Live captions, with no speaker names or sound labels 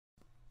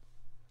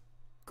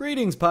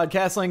Greetings,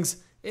 podcastlings.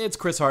 It's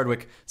Chris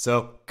Hardwick.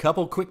 So,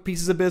 couple quick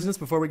pieces of business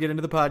before we get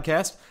into the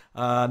podcast.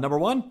 Number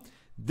one,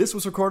 this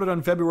was recorded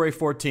on February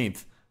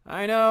 14th.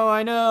 I know.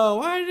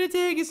 Why did it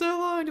take you so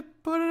long to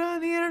put it on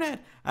the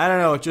internet? I don't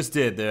know. It just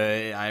did.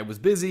 I was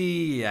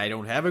busy. I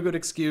don't have a good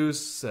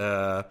excuse.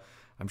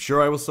 I'm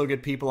sure I will still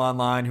get people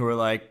online who are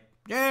like,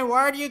 yeah,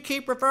 why do you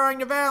keep referring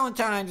to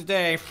Valentine's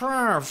Day?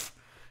 Humph.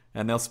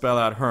 And they'll spell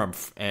out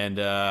humph. And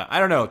I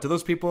don't know. To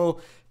those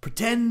people,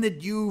 pretend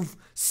that you've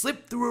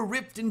slipped through a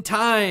rift in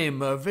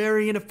time, a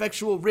very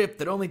ineffectual rift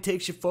that only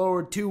takes you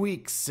forward 2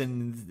 weeks,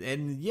 and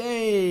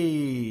yay,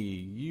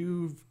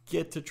 you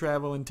get to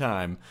travel in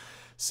time.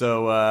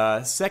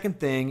 So, second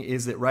thing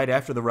is that right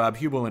after the Rob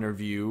Huebel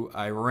interview,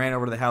 I ran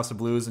over to the House of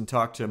Blues and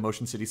talked to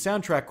Motion City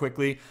Soundtrack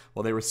quickly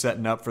while they were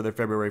setting up for their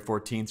February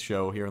 14th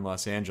show here in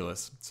Los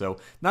Angeles. So,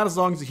 not as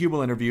long as the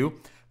Huebel interview,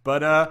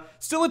 but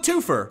still a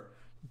twofer.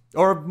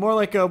 Or more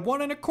like a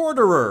 1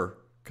 1/4-er,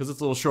 because it's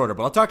a little shorter.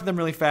 But I'll talk to them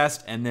really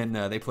fast, and then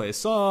they play a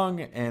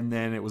song, and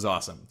then it was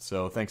awesome.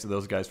 So thanks to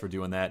those guys for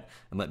doing that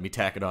and letting me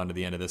tack it on to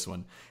the end of this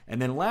one. And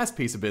then last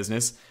piece of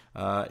business,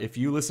 if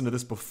you listen to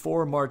this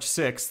before March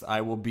 6th,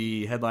 I will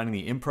be headlining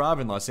the Improv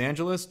in Los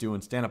Angeles,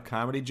 doing stand-up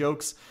comedy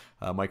jokes.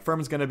 Mike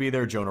Furman's going to be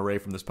there. Jonah Ray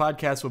from this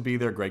podcast will be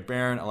there. Greg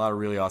Barron, a lot of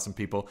really awesome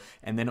people.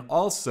 And then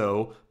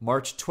also,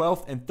 March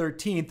 12th and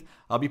 13th,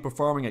 I'll be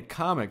performing at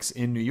Comics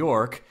in New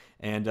York.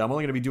 And I'm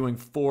only going to be doing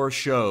 4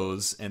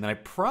 shows. And I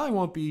probably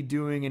won't be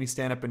doing any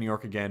stand-up in New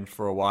York again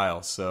for a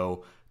while.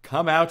 So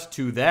come out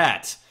to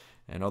that.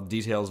 And all the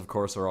details, of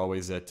course, are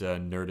always at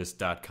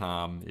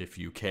nerdist.com if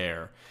you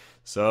care.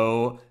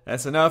 So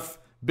that's enough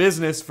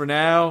business for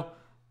now.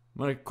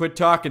 I'm going to quit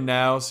talking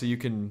now so you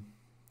can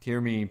hear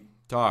me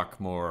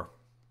talk more.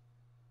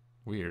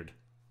 Weird.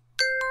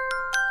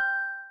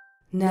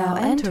 Now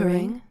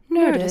entering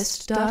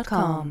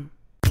nerdist.com.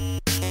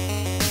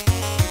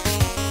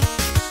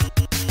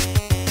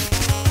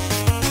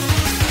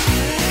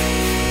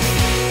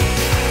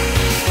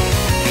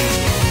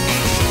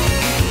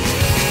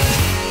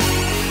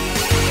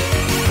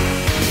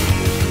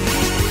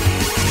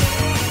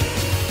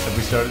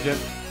 Started yet?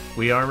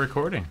 We are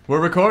recording.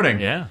 We're recording.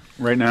 Yeah.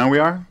 Right now we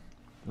are?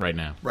 Right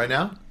now. Right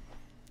now?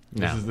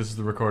 No. This is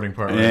the recording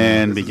part.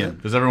 And begin.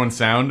 Does everyone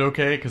sound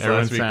okay? Because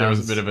last week there was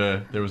sounds-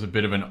 a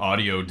bit of an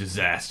audio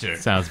disaster.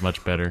 Sounds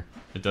much better.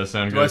 It does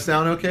sound Do good. I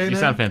sound okay You now?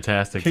 sound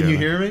fantastic. Can you Jonah.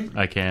 hear me?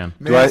 I can.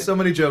 Man, so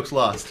many jokes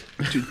lost.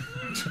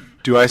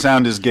 Do I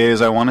sound as gay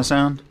as I want to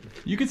sound?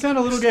 You could sound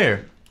a little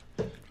gayer.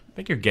 I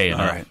think you're gay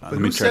enough. All right. But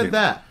who said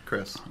that,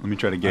 Chris? Let me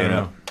try to I gay don't it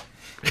know. up.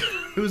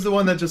 Who's the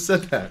one that just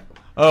said that?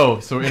 Oh,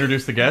 so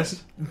introduce the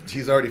guest?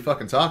 He's already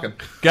fucking talking.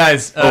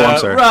 Guys, I'm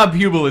sorry. Rob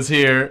Huebel is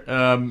here.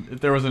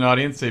 If there was an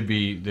audience, they would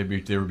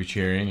be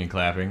cheering and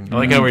clapping. I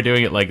like how we're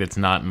doing it like it's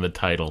not in the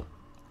title.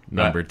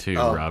 Number Right. 2,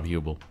 Oh. Rob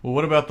Huebel. Well,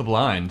 what about the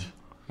blind?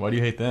 Why do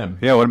you hate them?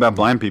 Yeah, what about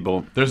blind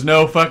people? There's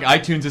no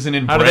iTunes isn't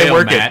in How do Braille, they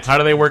work Matt. it? How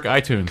do they work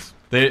iTunes?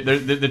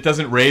 It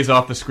doesn't raise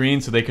off the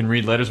screen so they can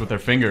read letters with their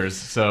fingers.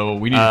 So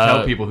we need to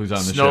tell people who's on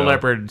the Snow show.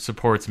 Leopard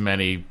supports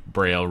many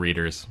Braille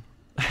readers.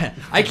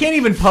 I can't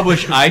even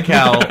publish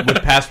iCal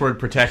with password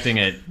protecting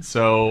it.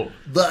 So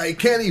I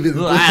can't even.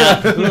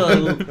 I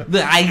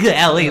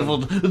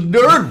labeled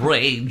Nerd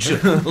Rage.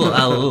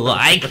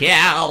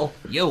 Cal,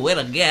 you win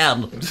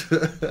again.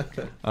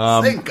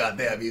 Thank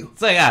goddamn you.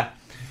 Say,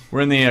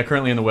 we're in the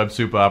currently in the Web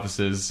Soup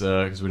offices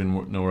because we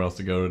didn't know where else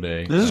to go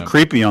today. This is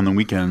creepy on the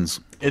weekends.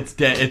 It's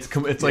dead. It's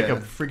like a Yeah.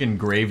 freaking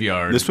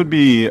graveyard. This would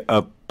be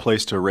a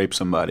place to rape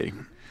somebody.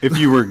 If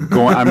you were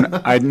going,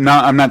 I'm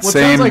not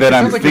saying sounds like- that it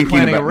I'm sounds like you're thinking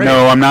planning a about. rape.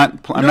 No, I'm not.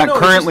 I'm No, not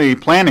currently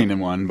planning in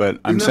one, but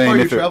I'm Isn't that saying part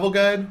of if your it, travel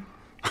guide?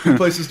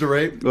 Places to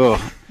rape?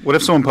 ugh, what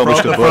if someone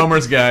published the a book?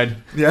 Fromer's Guide.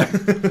 Yeah.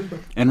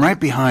 And right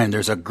behind,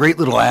 there's a great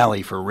little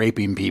alley for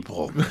raping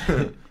people,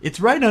 It's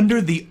right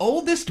under the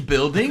oldest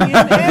building in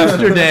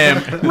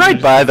Amsterdam.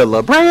 right by the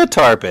La Brea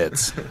Tar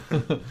Pits.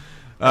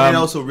 And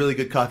also really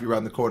good coffee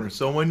around the corner.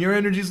 So when your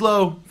energy's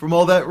low from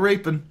all that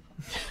raping.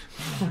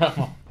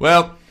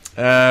 Well,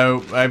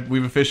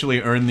 we've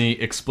officially earned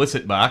the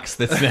explicit box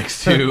that's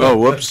next to Oh,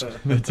 whoops.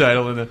 the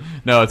title.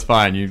 No, it's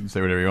fine. You can say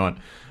whatever you want.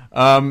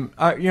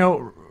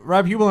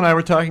 Rob Huebel and I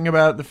were talking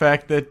about the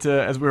fact that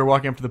as we were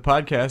walking up to the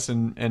podcast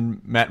and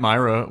Matt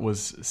Myra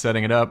was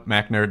setting it up,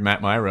 Mac Nerd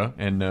Matt Myra,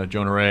 and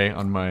Jonah Ray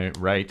on my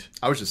right,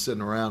 I was just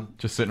sitting around.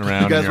 just sitting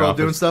around. You guys in were your all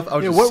doing office. stuff. I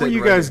was Yeah, just what were sitting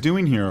you right guys here.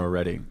 doing here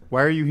already?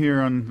 Why are you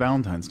here on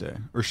Valentine's Day?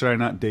 Or should I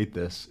not date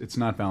this? It's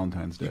not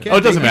Valentine's Day. Oh,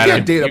 it doesn't matter. You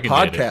can't date a You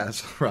can date it.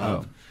 podcast,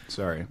 Rob.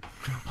 Sorry.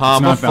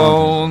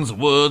 Homophones,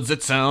 words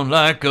that sound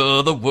like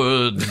other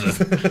words.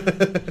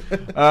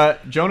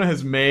 Jonah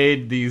has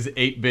made these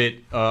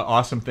 8-bit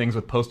awesome things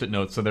with Post-it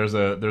notes. So there's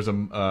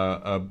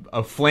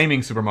a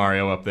flaming Super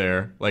Mario up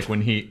there. Like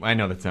when I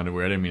know that sounded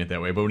weird. I didn't mean it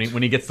that way. But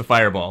when he gets the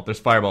fireball, there's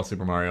Fireball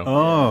Super Mario.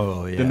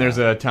 Oh, yeah. Then there's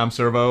a Tom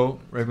Servo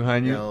right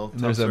behind you. Yeah, Tom and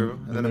there's Servo.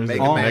 And then a there's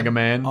Mega a Man. Mega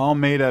Man. all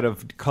made out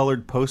of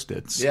colored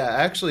Post-its. Yeah,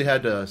 I actually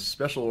had to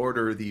special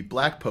order the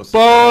black post.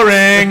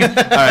 Boring. All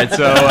right,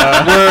 so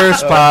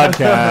Worst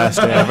podcast. best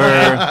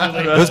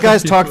ever. Those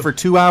guys talked for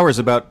 2 hours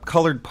about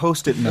colored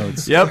Post-it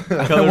notes. Yep.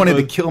 I wanted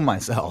to kill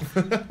myself.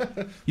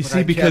 You see,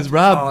 I because kept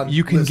Rob, on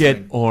you can listening.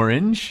 get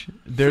orange.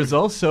 There's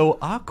also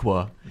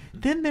aqua.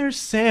 Then there's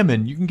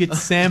salmon. You can get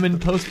salmon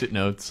Post-it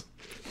notes.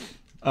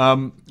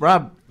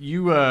 Rob,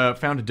 you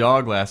found a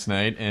dog last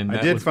night, and I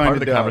that did was find part a of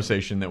the dog.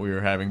 conversation that we were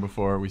having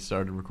before we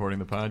started recording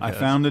the podcast. I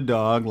found a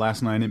dog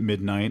last night at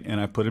midnight, and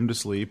I put him to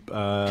sleep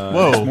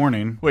Whoa. this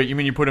morning. Wait, you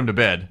mean you put him to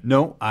bed?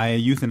 No, I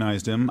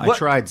euthanized him. I What?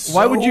 tried so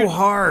Why would you-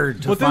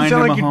 hard to Well, it didn't find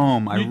sound him like a you-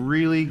 home. I you-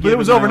 really But gave it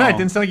was him my overnight. all.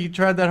 Didn't sound like you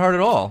tried that hard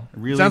at all.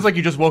 Really? Sounds like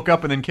you just woke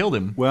up and then killed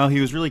him. Well, he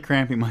was really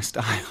cramping my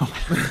style.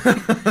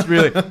 It's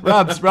really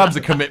Rob's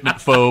a commitment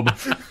phobe.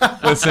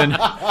 Listen,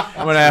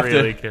 I'm gonna have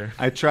really to. care.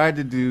 I tried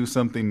to do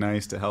something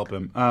nice to help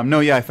him.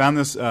 I found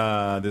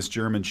this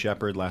German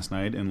Shepherd last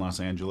night in Los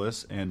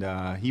Angeles,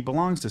 and he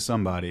belongs to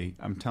somebody.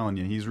 I'm telling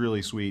you, he's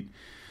really sweet.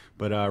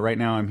 But right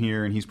now I'm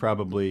here, and he's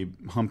probably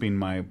humping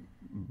my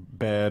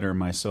bed or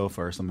my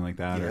sofa or something like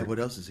that. Yeah, or, what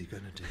else is he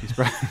gonna do?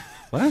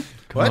 what?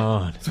 Come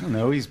on, I don't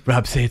know. He's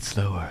Rob, say it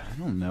slower. I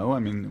don't know. I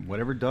mean,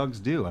 whatever dogs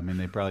do. I mean,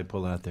 they probably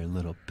pull out their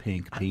little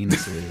pink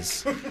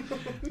penises.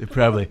 They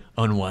probably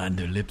unwind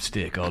their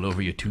lipstick all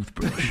over your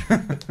toothbrush.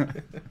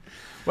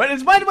 Why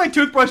does my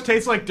toothbrush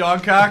taste like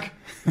dog cock?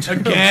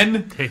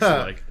 Again? Tastes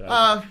like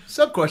that.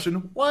 Sub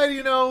question: why do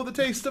you know the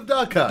taste of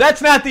dog cock?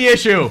 That's not the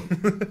issue.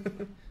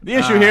 The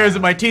issue here is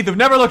that my teeth have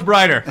never looked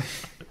brighter.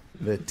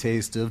 The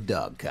taste of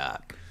dog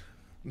cock.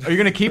 Are you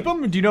going to keep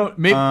them? Do you know?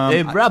 Maybe,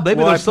 hey, Rob, maybe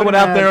well, I there's put someone it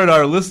out at- there in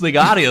our listening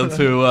audience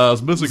who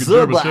is missing a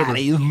German Shepherd.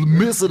 Somebody's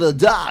missing a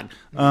dog.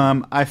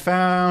 I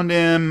found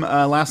him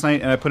last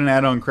night, and I put an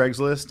ad on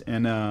Craigslist,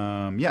 and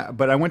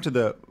but I went to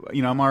the,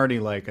 I'm already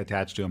like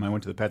attached to him. I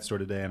went to the pet store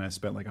today, and I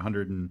spent like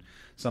 $100 and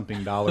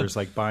something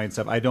like buying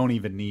stuff I don't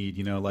even need,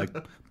 like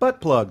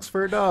butt plugs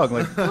for a dog.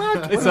 Like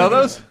what? They sell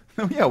those?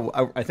 Yeah,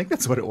 I think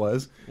that's what it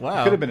was. Wow.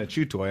 It could have been a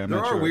chew toy. I'm There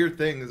not are sure. weird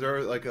things. There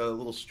are like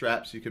little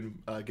straps you can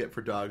get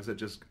for dogs that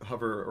just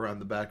hover around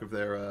the back of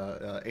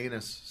their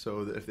anus,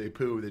 so that if they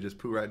poo, they just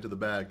poo right into the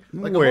bag.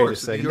 Like Wait a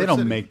horse in second. New They York don't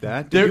City. make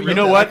that. There- You you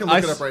know know what? I can look I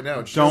it s- up right now.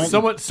 It's Don't-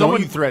 just- Don't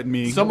you threaten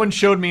me. Someone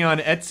showed me on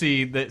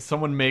Etsy that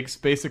someone makes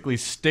basically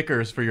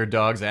stickers for your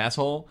dog's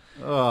asshole,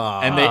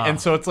 and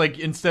so it's like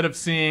instead of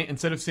seeing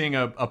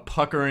a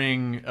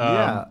puckering,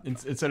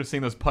 instead of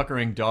seeing those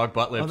puckering dog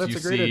butt lips, that's you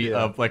a great see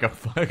idea.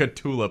 like a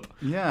tulip.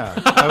 Yeah,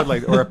 I would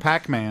like, or a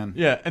Pac-Man.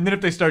 Yeah, and then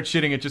if they start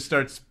shitting, it just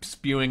starts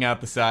spewing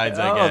out the sides.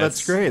 I guess. Oh,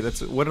 that's great.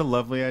 What a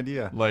lovely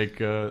idea.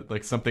 Like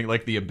something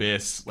like the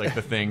abyss, like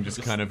the thing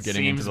just kind of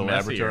getting into seems the messier.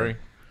 laboratory.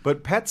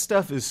 But pet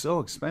stuff is so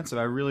expensive.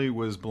 I really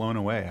was blown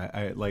away.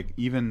 I like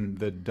even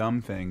the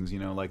dumb things,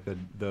 like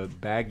the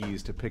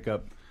baggies to pick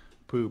up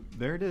poop.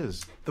 There it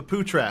is. the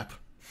poo trap.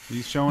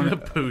 He's showing The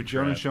it. poo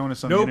Jonah's trap. showing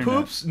us on No the internet.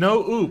 poops,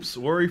 no oops.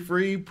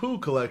 Worry-free poo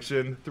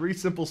collection. 3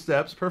 simple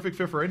steps. Perfect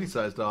fit for any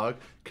size dog.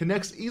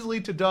 Connects easily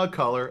to dog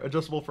collar.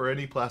 Adjustable for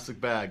any plastic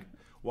bag.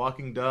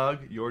 Walking dog.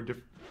 Your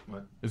different.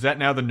 What? Is that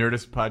now the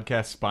Nerdist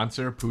podcast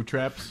sponsor, Poo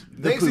Traps?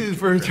 Thanks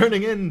for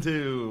turning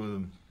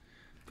into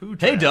poo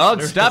Hey, traps.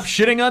 dog, stop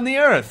shitting on the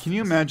earth. Can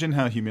you imagine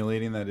how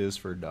humiliating that is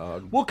for a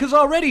dog? Well, because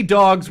already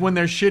dogs, when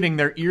they're shitting,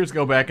 their ears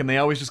go back, and they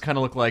always just kind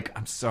of look like,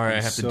 I'm sorry,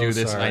 I have to so do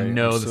this. sorry. I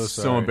know I'm this so is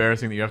so sorry.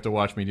 embarrassing that you have to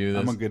watch me do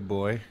this. I'm a good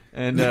boy.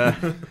 And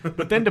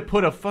but then to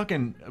put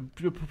an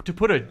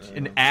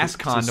ass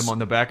condom on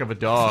the back of a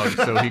dog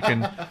so he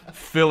can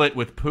fill it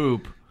with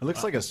poop. It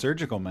looks like a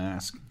surgical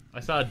mask. I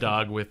saw a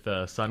dog with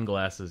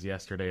sunglasses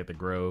yesterday at the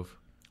Grove.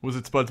 Was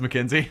it Spuds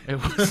McKenzie?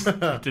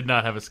 It did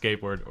not have a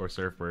skateboard or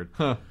surfboard.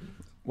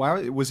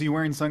 Why was he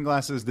wearing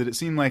sunglasses? Did it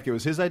seem like it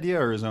was his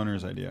idea or his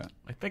owner's idea?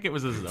 I think it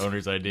was his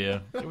owner's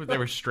idea. They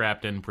were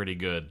strapped in pretty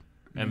good.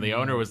 And the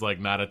owner was like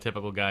not a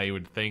typical guy you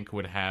would think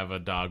would have a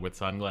dog with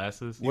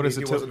sunglasses. What is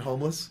He it? wasn't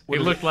homeless. He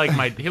looked like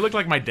my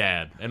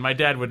dad, and my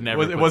dad would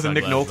never. It put wasn't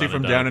Nick sunglasses Nolte on a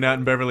from dog. Down and Out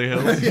in Beverly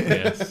Hills?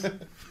 Yes.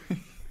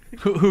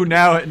 who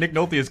now, Nick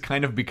Nolte has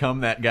kind of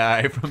become that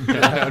guy from Down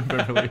and Out in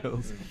Beverly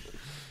Hills.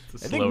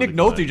 It's a I think slow Nick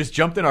decline. Nolte just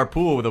jumped in our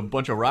pool with a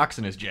bunch of rocks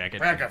in his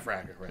jacket.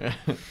 Fracka.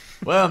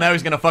 Well, now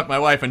he's going to fuck my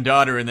wife and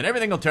daughter, and then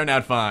everything will turn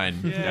out fine.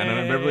 Down and Out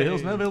in Beverly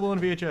Hills, now available on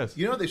VHS.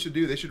 You know what they should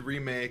do? They should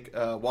remake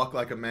Walk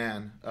Like a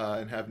Man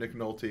and have Nick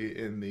Nolte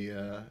in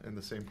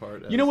the same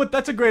part. You know what?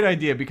 That's a great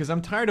idea because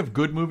I'm tired of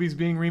good movies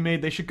being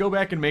remade. They should go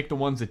back and make the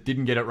ones that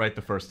didn't get it right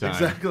the first time.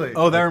 Exactly.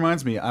 Oh, that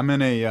reminds me. I'm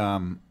in a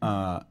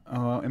I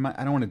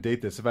don't want to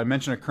date this. If I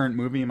mention a current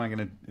movie, am I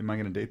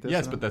gonna date this?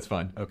 Yes, but that's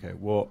fine. Okay.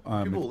 Well,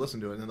 People will listen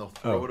to it and then they'll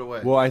throw it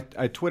away. Well,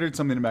 I twittered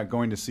something about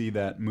going to see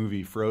that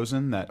movie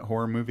Frozen, that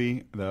horror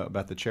movie about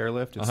the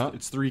chairlift.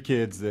 It's 3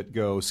 kids that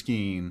go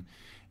skiing,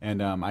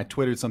 and I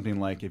twittered something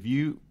like, "If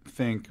you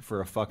think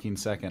for a fucking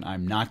second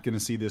I'm not going to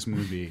see this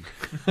movie,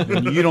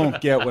 then you don't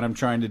get what I'm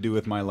trying to do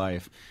with my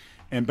life."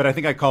 But I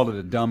think I called it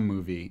a dumb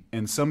movie,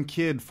 and some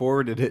kid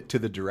forwarded it to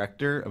the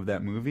director of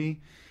that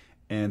movie.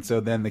 And so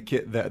then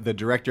the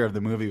director of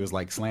the movie was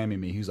like slamming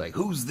me. He was like,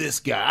 "Who's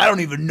this guy? I don't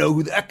even know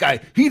who that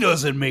guy. He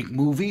doesn't make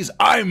movies.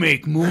 I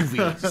make movies."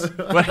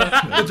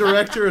 The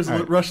director is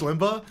Rush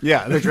Limbaugh.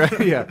 Yeah, the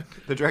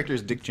director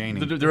is Dick Cheney.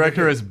 The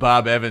director is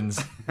Bob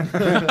Evans.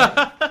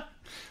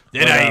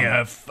 Then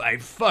I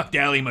fucked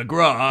Ally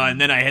McGraw, and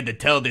then I had to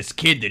tell this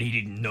kid that he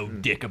didn't know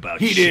dick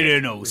about He shit.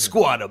 didn't know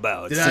squat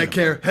about. Did I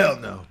care? Hell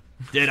no.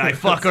 Did I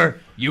fuck her?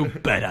 You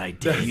bet I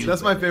did.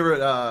 That's my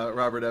favorite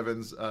Robert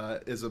Evans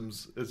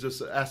isms. Is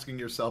just asking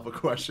yourself a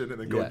question and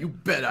then going, "You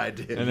bet I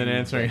did," And then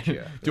answering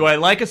it. Do I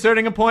like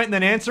asserting a point and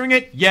then answering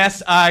it?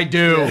 Yes, I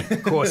do.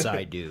 Of course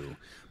I do.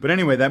 But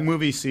anyway, that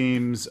movie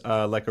seems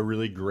like a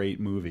really great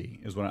movie.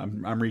 Is what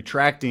I'm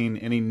retracting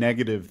any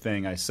negative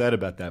thing I said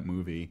about that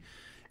movie,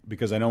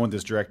 because I don't want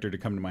this director to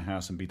come to my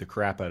house and beat the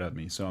crap out of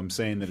me. So I'm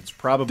saying that it's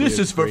probably This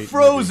a is for great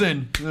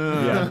Frozen.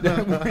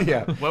 movie.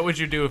 Yeah. What would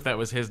you do if that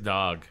was his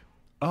dog?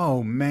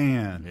 Oh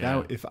man,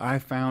 Yeah. if I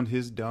found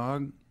his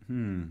dog,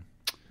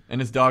 And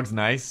his dog's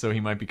nice, so he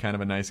might be kind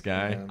of a nice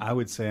guy. I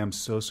would say, "I'm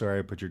so sorry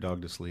I put your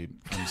dog to sleep.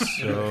 I'm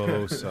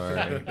so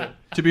sorry."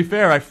 To be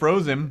fair, I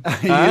froze him.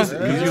 He Huh? is 'Cause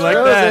frozen. you like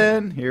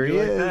that. Here he You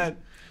like is. that.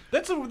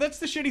 That's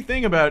the shitty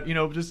thing about,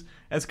 just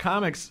as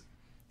comics.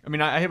 I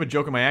mean, I have a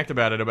joke in my act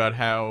about it, about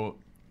how,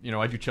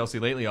 I do Chelsea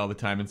Lately all the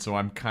time, and so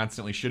I'm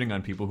constantly shitting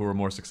on people who are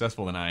more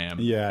successful than I am.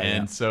 Yeah,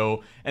 And yeah.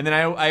 so, and then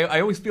I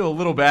always feel a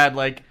little bad.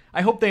 Like,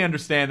 I hope they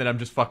understand that I'm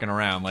just fucking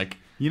around. Like,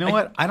 You know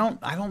what? I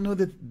don't know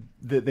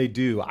that they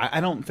do.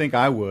 I don't think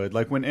I would.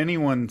 Like when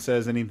anyone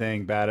says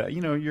anything bad,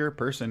 you're a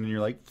person and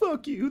you're like,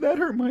 "Fuck you, that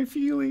hurt my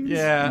feelings."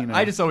 yeah, You know?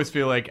 I just always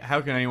feel like,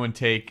 how can anyone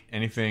take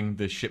anything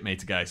the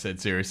shipmates guy said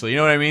seriously? You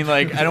know what I mean?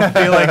 Like, I don't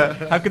feel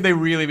like, how could they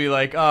really be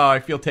like, "Oh, I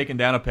feel taken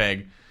down a peg."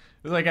 It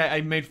was like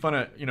I made fun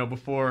of,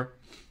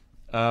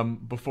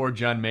 before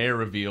John Mayer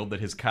revealed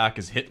that his cock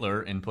is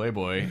Hitler in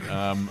Playboy.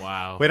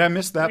 Wow. Wait, I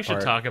missed that We part.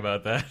 should talk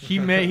about that. He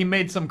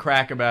made some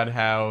crack about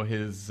how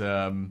his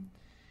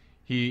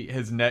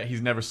he's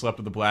never slept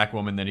with a black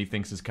woman, that he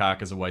thinks his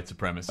cock is a white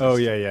supremacist. Oh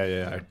yeah.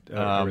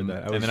 I read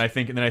that. And then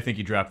I think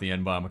he dropped the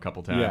N-bomb a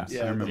couple times.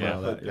 Yeah, I remember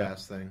all that. foot Yeah.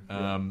 pass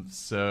thing.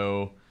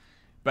 So,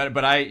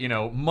 but I,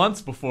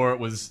 months before it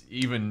was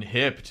even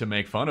hip to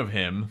make fun of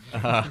him,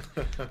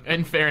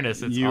 In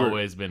fairness, it's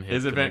always been his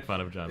Is it to been- make fun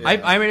of John.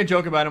 I made a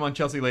joke about him on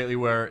Chelsea Lately,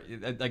 where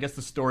I guess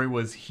the story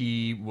was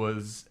he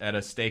was at a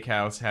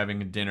steakhouse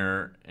having a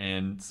dinner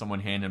and someone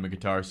handed him a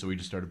guitar, so he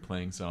just started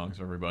playing songs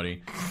for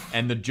everybody.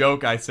 And the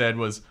joke I said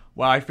was,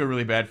 "Wow, I feel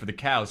really bad for the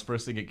cows.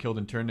 First they get killed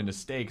and turned into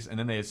steaks, and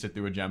then they sit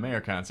through a John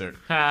Mayer concert."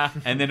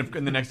 And then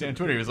the next day on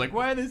Twitter, he was like,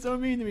 "Why are they so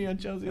mean to me on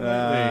Chelsea Lately?"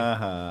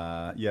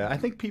 Yeah, I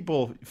think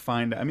people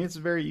find. I mean, it's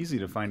very easy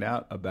to find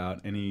out about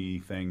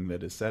anything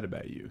that is said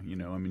about you.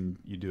 I mean,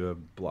 you do a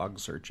blog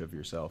search of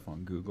yourself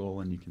on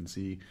Google, and you can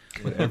see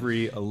what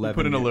every 11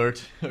 Put an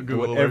alert, a Google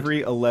what alert.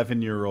 every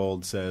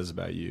 11-year-old says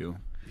about you.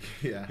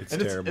 Yeah, It's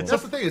and terrible.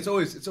 That's the thing. It's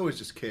always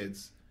just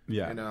kids.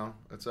 Yeah.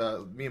 It's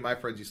me and my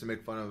friends used to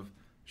make fun of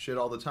shit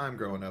all the time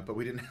growing up, but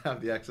we didn't have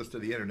the access to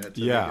the internet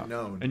to Yeah. make it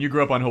known. And you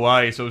grew up on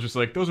Hawaii, so it was just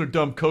like, those are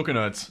dumb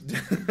coconuts.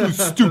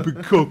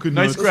 Stupid coconuts.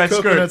 Nice scratch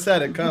Coconuts skirt.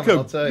 had it coming,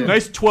 I'll tell you.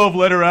 Nice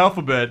 12-letter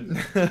alphabet.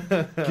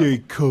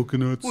 Gay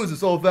coconuts. What is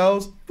this, all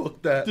vowels?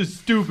 Fuck that. Just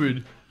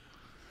stupid.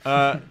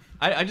 I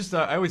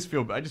always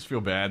feel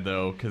bad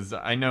though, because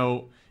I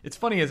know it's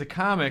funny as a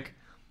comic.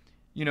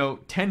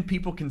 10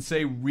 people can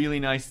say really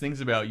nice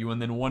things about you,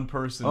 and then one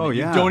person Oh, that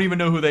yeah. you don't even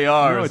know who they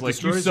are No, is it like,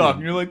 "You destroys suck," you.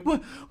 and you're like,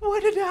 "What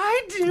did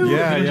I do?"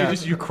 Yeah, and yeah.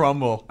 you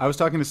crumble. I was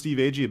talking to Steve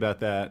Agee about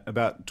that,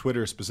 about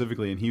Twitter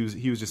specifically, and he was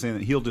just saying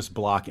that he'll just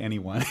block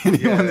anyone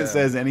Yeah. that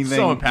says anything.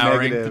 So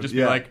empowering negative. to just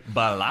Yeah. be like,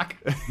 "Balak."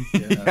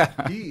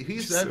 Yeah.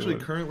 He's So- actually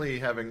currently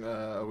having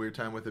a weird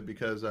time with it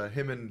because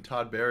him and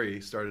Todd Barry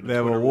started They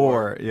have Twitter a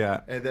war. Yeah.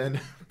 and then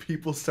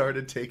people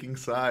started taking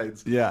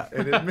sides. Yeah.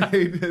 and it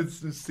made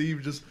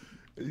Steve just.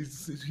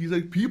 He's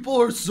like, people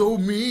are so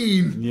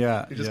mean.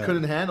 Yeah, He just yeah.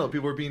 couldn't handle it.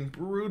 People were being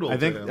brutal. I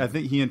to him.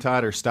 think he and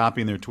Todd are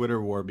stopping their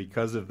Twitter war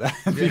because of that.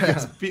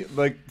 Because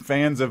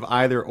fans of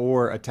either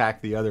or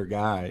attack the other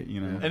guy.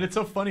 And it's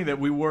so funny that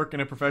we work in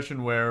a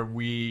profession where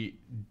we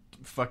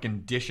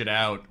fucking dish it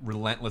out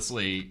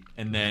relentlessly,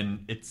 and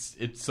then it's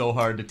so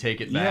hard to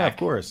take it back. Yeah, of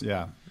course.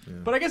 Yeah.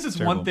 But I guess it's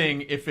Terrible. one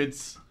thing if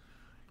it's,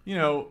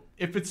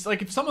 if it's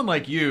like, if someone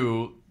like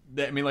you,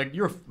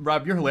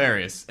 Rob, you're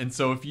hilarious. And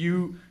so if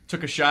you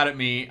took a shot at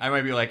me, I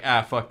might be like,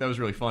 fuck, that was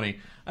really funny.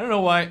 I don't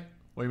know why.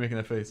 Why are you making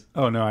that face?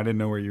 Oh no, I didn't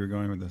know where you were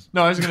going with this.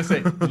 No, I was going to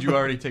say, did you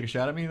already take a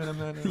shot at me? That I'm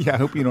not, Yeah, I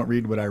hope you don't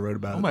read what I wrote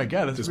about. Oh my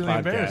God, that's this really podcast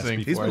embarrassing.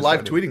 He's before been I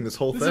live started. tweeting this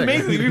whole This thing. is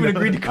amazing. You even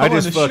agreed to come I on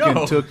just the fucking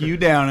show. took you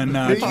down a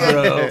notch,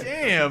 bro.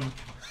 Damn.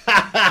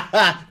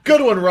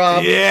 Good one,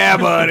 Rob. Yeah,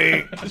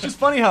 buddy. It's just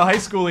funny how high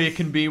schooly it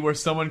can be, where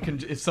someone can,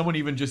 if someone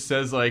even just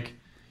says like,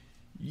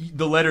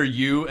 the letter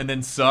U and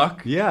then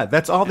suck. Yeah,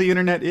 that's all the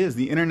internet is.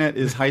 The internet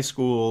is high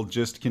school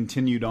just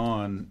continued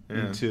on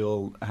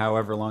until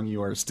however long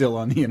you are still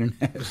on the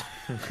internet.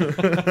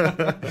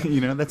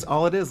 That's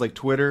all it is. Like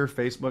Twitter,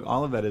 Facebook,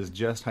 all of that is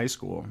just high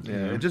school.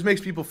 Yeah, it just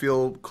makes people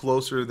feel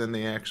closer than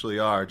they actually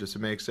are. It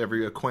makes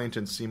every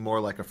acquaintance seem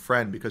more like a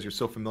friend because you're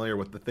so familiar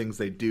with the things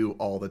they do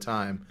all the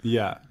time.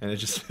 Yeah. And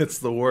it's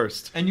the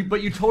worst.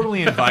 But you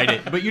totally invite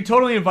it. But you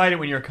totally invite it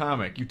when you're a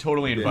comic. You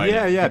totally invite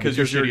it. Yeah, because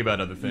you're shitty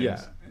about other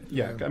things.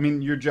 Yeah. I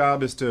mean, your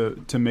job is to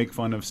make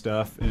fun of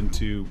stuff and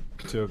to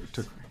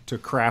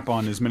crap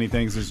on as many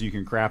things as you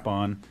can crap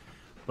on.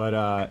 But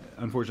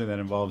unfortunately,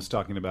 that involves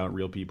talking about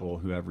real people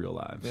who have real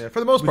lives. Yeah, for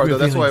the most part, though,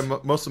 that's why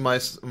most of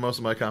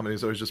my comedy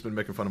has always just been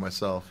making fun of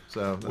myself.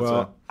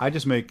 So I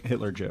just make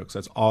Hitler jokes.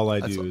 That's all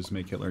I do is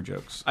make Hitler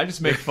jokes. I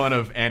just make fun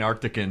of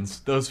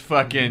Antarcticans. Those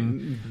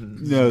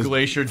fucking Those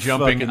glacier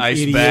jumping fucking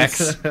ice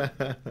backs.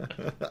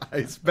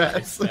 ice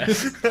backs.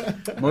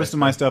 Most of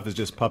my stuff is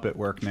just puppet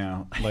work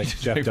now, like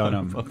Jeff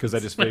Dunham, because I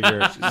just figure,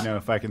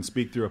 if I can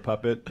speak through a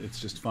puppet, it's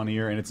just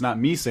funnier, and it's not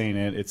me saying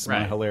it; it's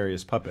my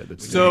hilarious puppet.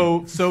 That's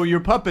so your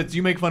puppets,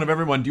 you make fun of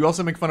everyone. Do you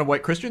also make fun of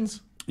white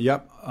Christians?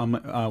 Yep.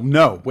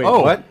 No. Wait.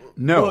 What?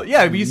 No. Well,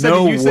 yeah, you said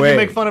you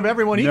make fun of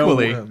everyone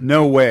equally.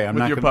 No way. I'm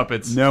with not your gonna,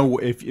 puppets. No.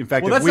 In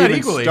fact, well, if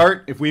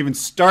we even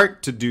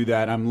start to do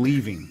that, I'm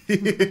leaving.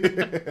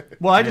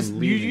 Well,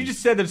 you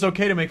just said that it's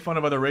okay to make fun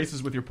of other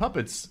races with your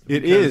puppets.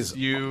 It is.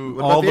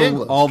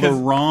 All the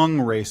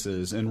wrong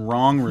races and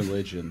wrong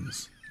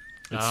religions.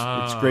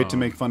 It's great to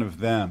make fun of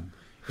them.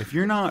 If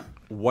you're not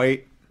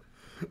white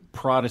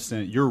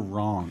Protestant, you're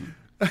wrong.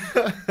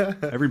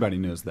 Everybody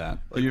knows that.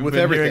 You've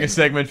been hearing a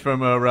segment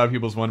from Rob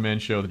Huebel's one-man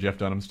show, The Jeff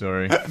Dunham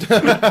Story.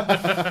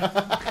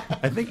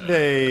 I think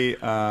they.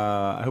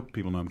 I hope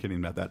people know I'm kidding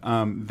about that.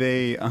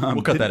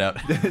 We'll cut that out.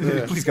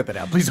 Please cut that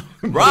out. Please.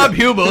 Rob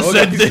Huebel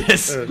said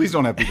this. Please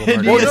don't have people.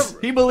 And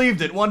he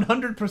believed it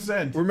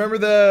 100%.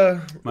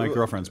 Remember my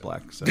girlfriend's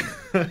black. So.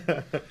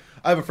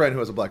 I have a friend who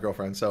has a black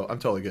girlfriend, so I'm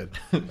totally good.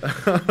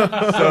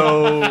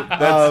 So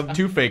that's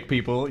two fake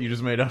people you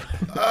just made up.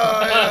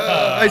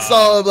 I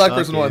saw a black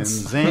person once.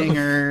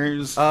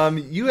 Zingers.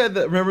 You had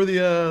remember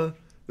the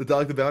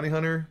Dog the Bounty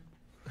Hunter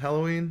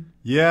Halloween?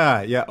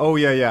 Yeah. Oh,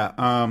 yeah.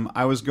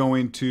 I was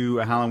going to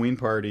a Halloween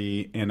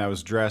party, and I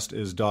was dressed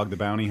as Dog the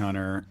Bounty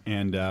Hunter,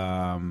 and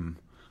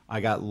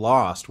I got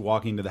lost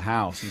walking to the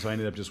house, and so I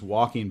ended up just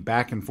walking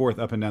back and forth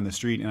up and down the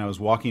street, and I was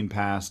walking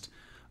past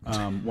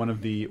one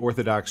of the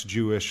Orthodox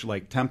Jewish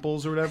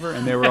temples or whatever,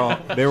 and they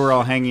were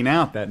all hanging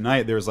out that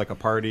night. There was a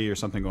party or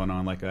something going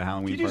on, like a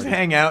Halloween party. Did you just party.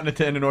 hang out and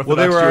attend an Orthodox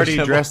Well, they were already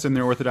Jewish dressed in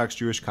their Orthodox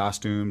Jewish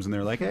costumes, and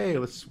they're like, "Hey,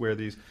 let's wear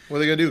these." What are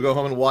they gonna do? Go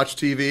home and watch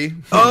TV?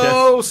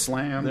 Oh,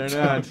 slam! They're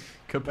not.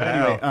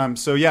 Anyway,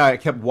 so yeah, I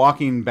kept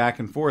walking back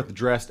and forth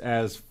dressed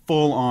as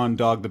full-on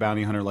Dog the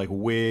Bounty Hunter,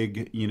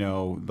 wig,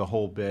 the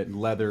whole bit,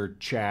 leather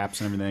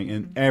chaps and everything,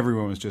 and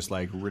everyone was just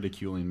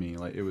ridiculing me.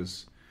 It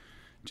was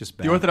just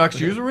bad. The Orthodox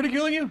Jews were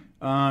ridiculing you?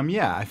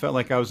 Yeah, I felt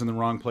like I was in the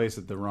wrong place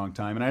at the wrong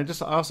time, and I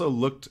just also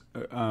looked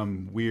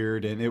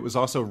weird, and it was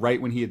also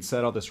right when he had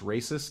said all this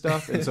racist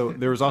stuff, and so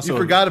there was also you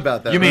forgot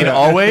about that. You mean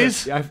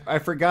always? I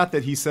forgot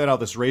that he said all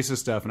this racist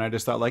stuff, and I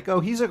just thought oh,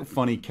 he's a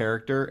funny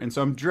character, and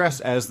so I'm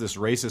dressed as this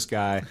racist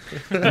guy,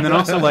 and then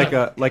also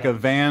a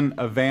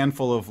van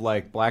full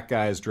of black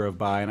guys drove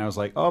by, and I was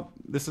like, oh,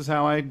 this is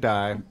how I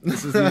die.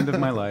 This is the end of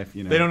my life.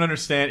 They don't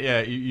understand.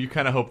 Yeah, you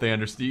kind of hope they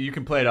understand. You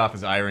can play it off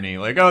as irony,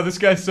 oh, this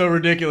guy's so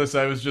ridiculous.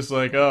 I was just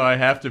oh, I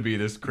have to be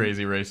this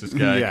crazy racist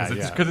guy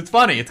because it's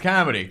funny. It's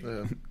comedy.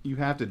 Yeah. You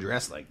have to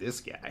dress like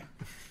this guy.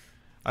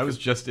 I was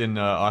just in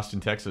Austin,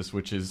 Texas,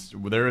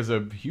 there is a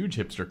huge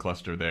hipster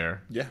cluster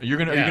there. Yeah. Are you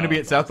gonna be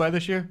at South by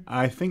this year?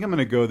 I think I'm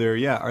gonna go there.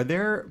 Yeah. Are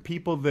there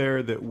people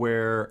there that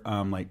wear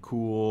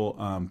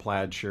cool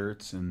plaid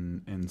shirts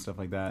and stuff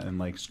like that and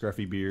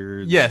scruffy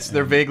beards? Yes,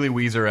 they're vaguely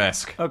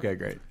Weezer-esque. Okay,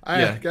 great.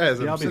 Guys,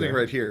 I'm I'll be sitting there.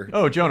 right here.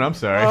 Oh, Jonah, I'm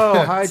sorry.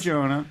 Oh, hi,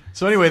 Jonah.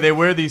 So anyway, they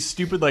wear these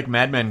stupid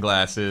Mad Men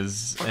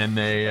glasses, and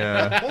they.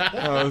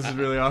 Oh, this is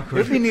really awkward.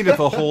 It'd be neat if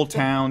the whole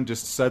town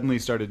just suddenly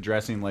started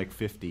dressing like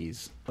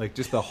 50s.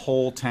 Just the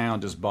whole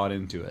town just bought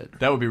into it.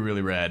 That would be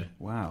really rad.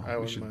 Wow. I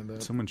wouldn't mind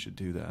that. Someone should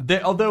do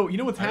that. Although, you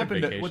know what's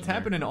happened? What's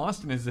happened in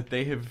Austin is that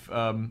they have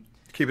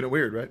keeping it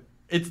weird, right?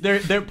 It's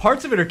they're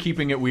parts of it are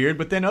keeping it weird,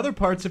 but then other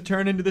parts have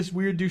turned into this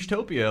weird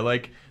douche-topia.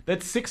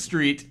 That 6th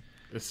Street,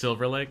 the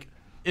Silver Lake.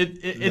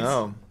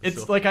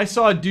 It's I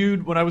saw a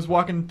dude when I was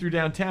walking through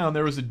downtown.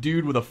 There was a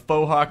dude with a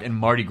faux hawk and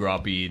Mardi Gras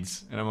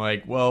beads, and I'm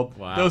like, well,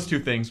 those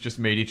two things just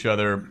made each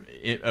other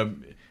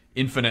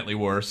infinitely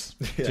worse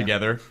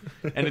together.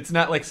 And it's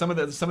not like some of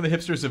the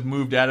hipsters have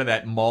moved out of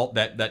that malt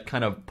that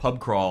kind of pub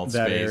crawl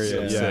that space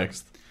area, of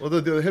 6th. Well,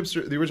 the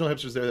original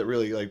hipsters there that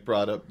really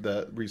brought up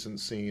that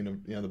recent scene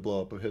of the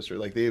blow up of history.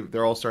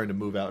 They're all starting to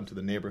move out into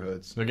the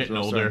neighborhoods. They're getting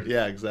older.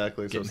 Yeah,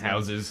 exactly. Getting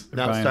houses.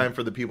 Now it's time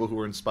for the people who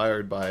were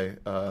inspired by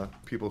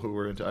people who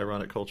were into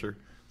ironic culture.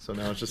 So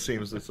now it just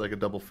seems it's like a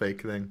double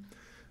fake thing.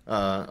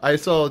 I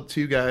saw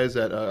two guys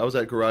at I was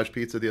at Garage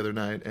Pizza the other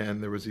night,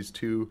 and there was these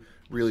two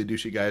really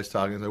douchey guys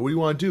talking. Like, what do you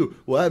want to do?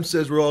 Well, Adam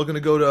says we're all going to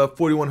go to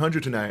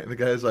 4100 tonight. And the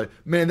guy's like,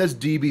 man, that's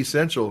DB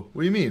Central.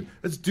 What do you mean?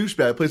 That's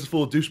douchebag. The place is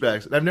full of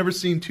douchebags. And I've never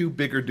seen two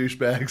bigger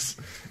douchebags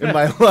in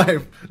my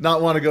life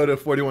not want to go to a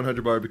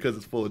 4100 bar because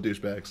it's full of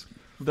douchebags.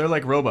 They're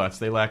like robots.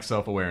 They lack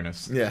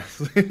self-awareness. Yeah.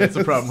 That's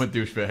the problem with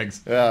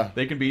douchebags. Yeah.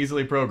 They can be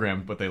easily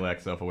programmed, but they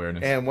lack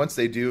self-awareness. And once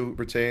they do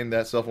retain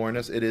that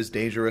self-awareness, it is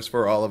dangerous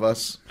for all of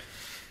us.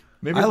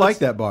 Maybe I like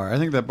that bar. I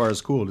think that bar is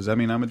cool. Does that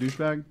mean I'm a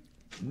douchebag?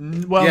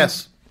 Well,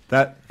 Yes.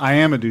 That I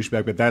am a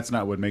douchebag, but that's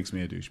not what makes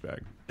me a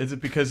douchebag. Is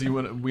it because you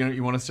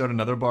want to start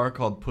another bar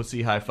called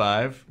Pussy High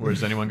Five, where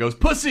anyone goes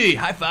Pussy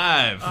High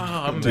Five? Oh,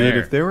 I'm Dude, there.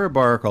 if there were a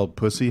bar called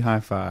Pussy High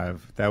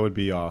Five, that would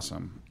be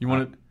awesome. You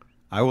want to?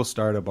 I will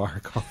start a bar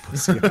called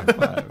Pussy High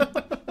Five.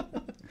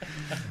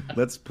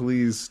 Let's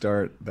please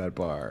start that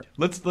bar.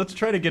 Let's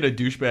try to get a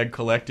douchebag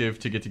collective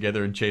to get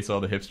together and chase all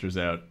the hipsters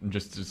out and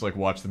just like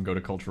watch them go to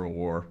cultural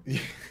war.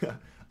 Yeah.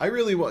 I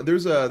really want.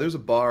 There's a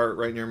bar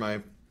right near my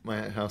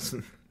house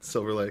in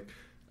Silver Lake.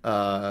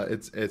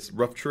 It's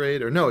Rough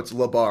Trade, or no, it's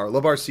La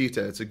Bar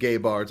Cita. It's a gay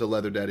bar. It's a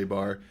leather daddy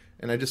bar,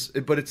 and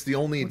but it's the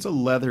only. It's a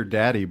leather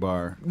daddy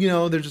bar.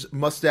 There's just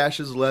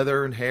mustaches,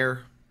 leather, and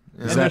hair.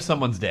 And they're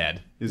someone's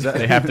dad. Is that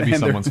They have to be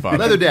and they're- someone's father.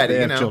 Leather daddy.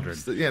 They have children.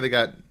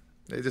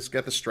 They just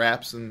got the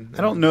straps and.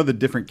 I don't know the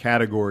different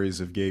categories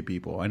of gay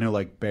people. I know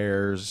like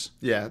bears.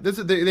 Yeah,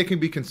 they can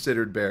be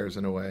considered bears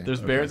in a way.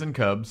 There's bears and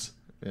cubs.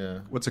 Yeah.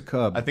 What's a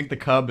cub? I think the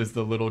cub is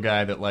the little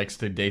guy that likes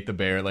to date the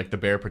bear. Like the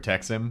bear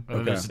protects him.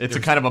 Okay. It's a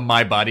kind of a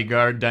My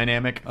Bodyguard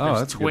dynamic. Oh, There's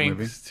that's a good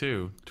movie. twinks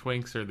too.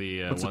 Twinks are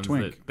the What's a ones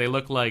twink? that they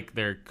look like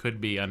they could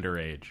be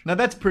underage. Now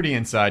that's pretty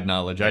inside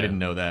knowledge. I didn't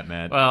know that,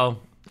 Matt.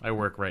 Well, I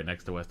work right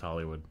next to West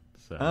Hollywood,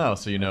 so Oh,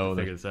 so you know.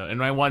 figured this out.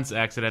 And I once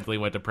accidentally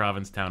went to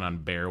Provincetown on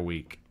Bear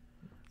Week,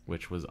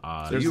 which was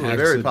odd. So you were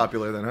very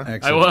popular then, huh?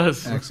 I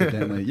was.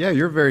 accidentally. Yeah,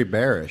 you're very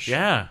bearish.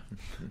 Yeah,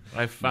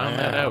 I found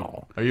that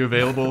out. Are you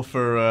available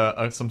for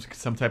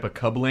some type of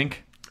cub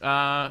link?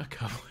 I'll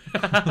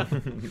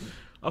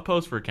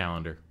post for a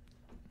calendar.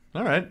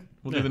 All right,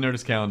 we'll do the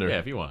Nerdist calendar. Yeah,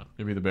 if you want.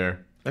 You'll be the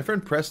bear. My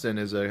friend Preston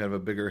is kind of a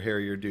bigger,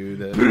 hairier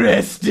dude.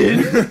 Preston,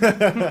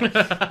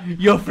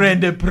 your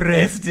friend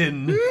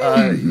Preston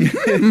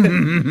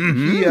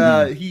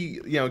He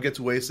gets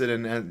wasted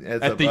and ends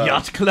at up, the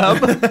yacht club,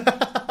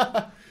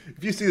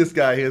 If you see this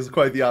guy, he is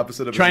quite the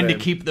opposite of trying his to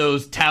name. keep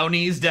those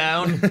townies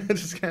down.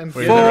 Just kind of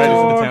Wait, is that right?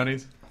 Is it the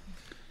townies?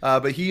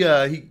 But he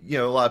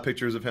a lot of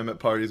pictures of him at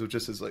parties with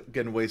just his like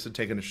getting wasted,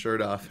 taking his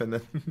shirt off, and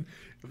then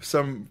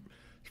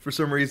for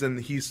some reason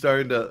he's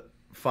starting to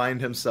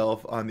find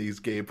himself on these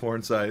gay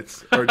porn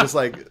sites or just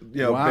like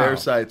Wow. bear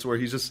sites where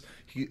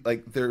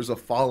there's a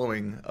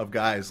following of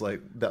guys like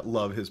that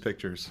love his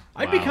pictures.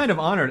 I'd be kind of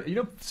honored.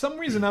 For some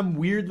reason I'm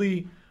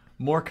weirdly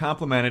more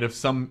complimented if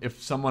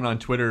someone on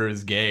Twitter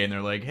is gay and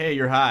they're like, "Hey,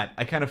 you're hot."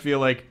 I kind of feel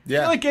like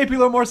gay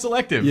people are more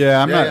selective.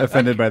 Yeah, I'm Yeah, not yeah.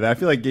 offended by that. I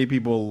feel like gay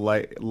people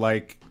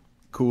like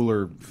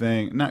cooler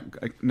not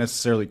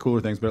necessarily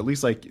cooler things, but at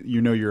least like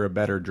you're a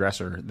better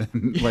dresser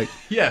than like.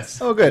 Yes.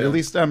 Oh, good. At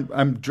least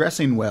I'm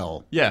dressing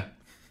well. Yeah.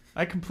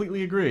 I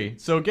completely agree.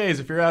 So, gays,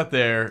 if you're out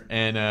there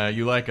and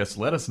you like us,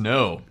 let us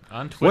know.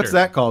 On Twitter. What's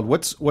that called?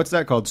 What's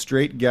that called?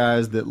 Straight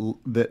guys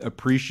that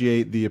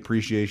appreciate the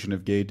appreciation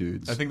of gay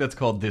dudes. I think that's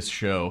called This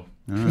Show.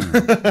 I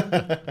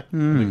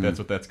think that's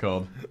what that's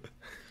called.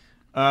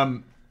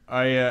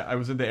 I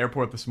was at the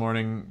airport this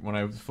morning when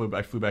I flew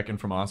back in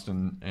from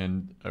Austin,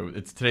 and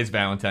it's today's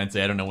Valentine's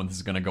Day. I don't know when this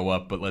is going to go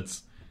up, but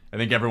I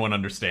think everyone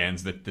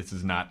understands that this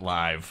is not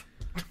live.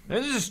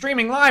 This is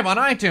streaming live on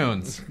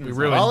iTunes. We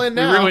all in ruined,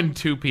 now. we ruined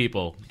two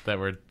people that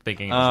were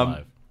thinking it was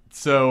live.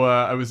 So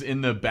I was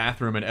in the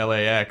bathroom at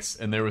LAX,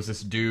 and there was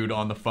this dude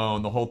on the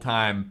phone the whole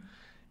time,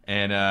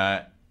 and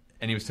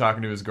he was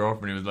talking to his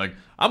girlfriend. He was like,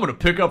 "I'm gonna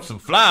pick up some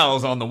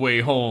flowers on the way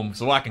home,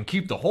 so I can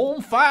keep the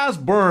home fires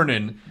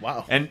burning."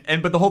 Wow.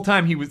 But the whole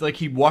time he was like,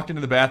 he walked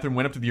into the bathroom,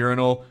 went up to the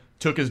urinal,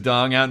 took his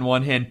dong out in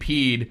one hand,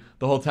 peed.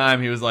 The whole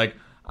time he was like,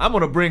 "I'm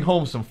going to bring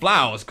home some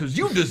flowers because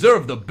you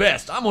deserve the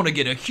best. I'm going to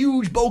get a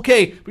huge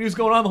bouquet." But he was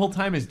going on the whole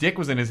time. His dick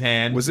was in his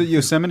hand. Was it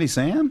Yosemite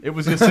Sam? It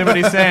was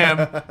Yosemite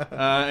Sam.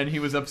 And he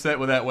was upset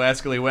with that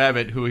Wascally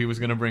Wabbit who he was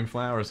going to bring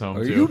flowers home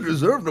to. You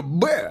deserve the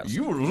best.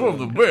 You deserve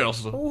the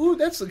best. Ooh,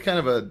 that's kind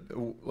of a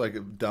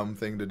dumb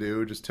thing to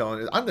do. Just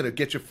telling, I'm going to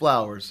get you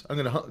flowers. I'm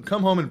going to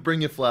come home and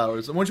bring you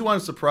flowers. And won't you want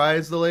to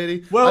surprise the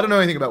lady? Well- I don't know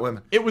anything about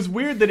women. It was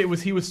weird that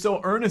he was so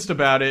earnest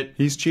about it.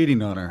 He's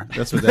cheating on her.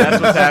 That's what That's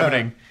what's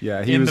happening.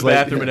 Yeah, he in was the like-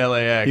 bathroom at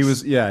LAX. he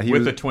was- yeah, he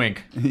with was- a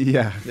twink.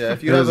 Yeah. Yeah,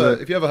 if you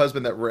There's have a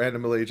husband that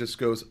randomly just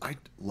goes, "I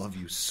love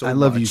you so much," I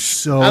love you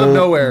so out of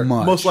nowhere,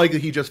 much. most likely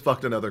he just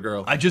fucked another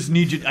girl. I just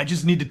need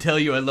to tell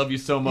you I love you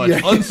so much,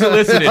 Yeah.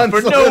 unsolicited,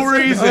 for no Unsolicited.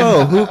 reason,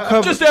 Oh, who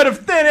covered just out of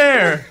thin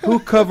air. who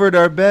covered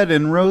our bed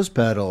in rose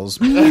petals?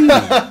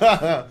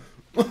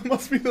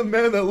 Must be the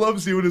man that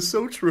loves you. It is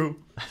so true.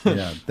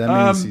 Yeah, that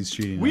means he's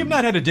cheating. We have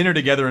not had a dinner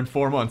together in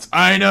 4 months.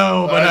 I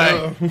know, but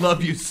I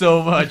love you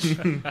so much.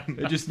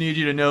 I just need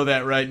you to know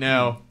that right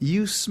now.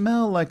 You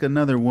smell like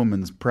another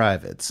woman's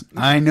privates.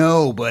 I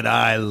know, but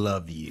I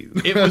love you.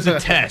 It was a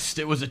test.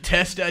 It was a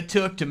test I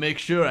took to make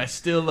sure I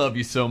still love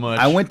you so much.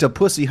 I went to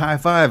Pussy High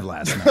Five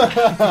last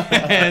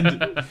night.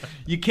 And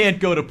you can't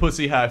go to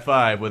Pussy High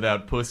Five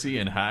without pussy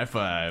and high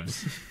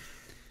fives.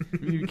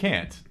 You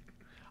can't.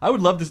 I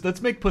would love this.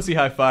 Let's make Pussy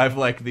High Five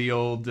like the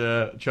old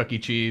Chuck E.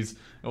 Cheese.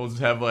 We'll just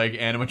have like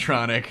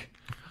animatronic.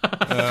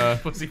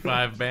 Pussy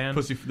 5 band.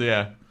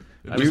 Yeah.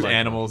 I Just like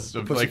animals.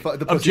 Of, like,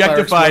 the Pussy Fire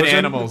objectified Explosion.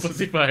 animals.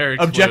 Pussy Fire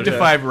Explosion.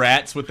 Objectified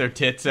rats with their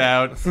tits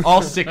out.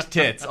 All 6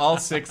 tits. All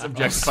 6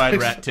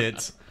 objectified rat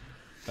tits.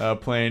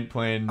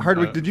 Playing.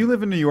 Hardwick, did you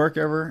live in New York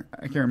ever?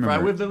 I can't remember. I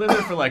lived there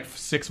for like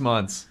 6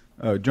 months.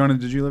 Oh, Jonah,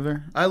 did you live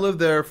there? I lived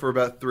there for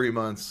about 3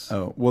 months.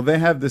 Oh, well, they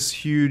have this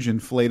huge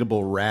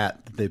inflatable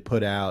rat that they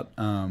put out,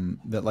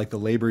 that like the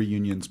labor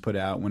unions put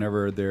out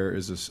whenever there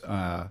is this,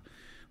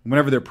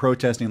 whenever they're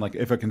protesting, like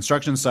if a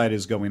construction site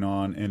is going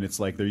on and it's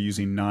like they're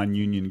using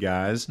non-union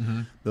guys,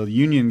 the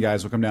union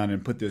guys will come down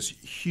and put this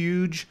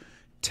huge,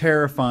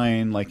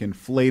 terrifying, like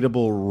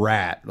inflatable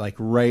rat, like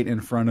right in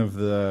front of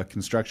the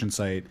construction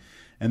site.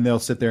 And they'll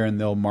sit there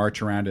and they'll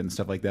march around it and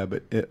stuff like that.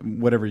 But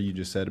whatever you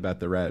just said about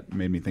the rat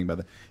made me think about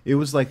that. It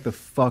was like the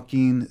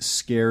fucking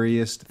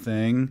scariest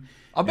thing.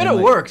 I bet And, it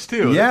like, works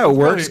too. Yeah, That's it works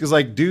probably- because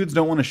like dudes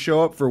don't want to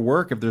show up for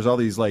work if there's all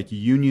these like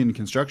union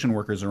construction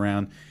workers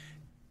around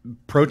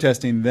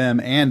protesting them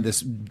and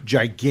this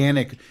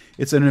gigantic.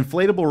 It's an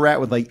inflatable rat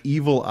with like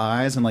evil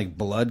eyes and like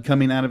blood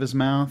coming out of his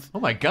mouth. Oh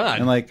my god!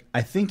 And like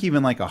I think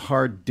even like a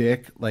hard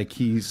dick. Like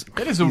he's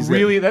that is he's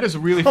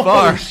really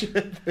far.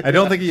 I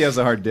don't think he has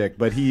a hard dick,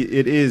 but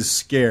it is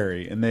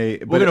scary. And We're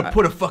gonna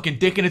put a fucking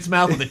dick in its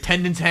mouth with the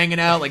tendons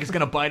hanging out, like it's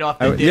gonna bite off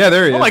the dick. Yeah,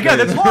 there he is. Oh my god,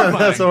 There that's he is. horrifying.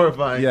 That's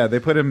horrifying. Yeah, they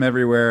put him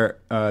everywhere.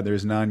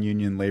 There's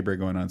non-union labor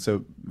going on.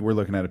 So we're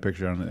looking at a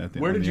picture on it.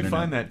 Where did you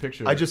find that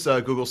picture? I just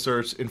Google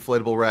search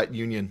inflatable rat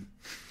union.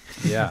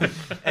 Yeah,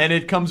 and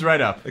it comes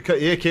right up.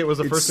 Yeah, Kate was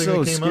the first it's thing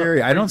so that came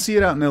scary. up. I don't see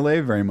it out in LA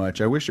very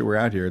much. I wish it were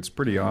out here. It's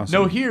pretty awesome.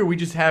 No, here we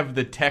just have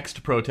the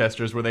text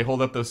protesters where they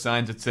hold up those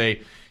signs that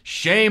say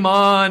 "Shame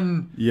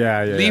on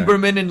Yeah.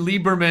 Lieberman and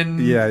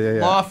Lieberman Yeah.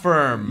 law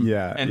firm."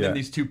 Yeah, and yeah. then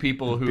these two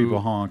people who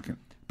People honk.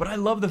 But I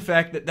love the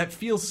fact that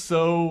feels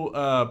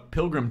so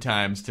Pilgrim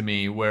Times to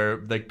me, where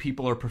like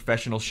people are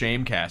professional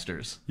shame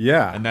casters.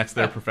 Yeah. and that's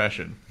their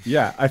profession.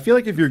 Yeah, I feel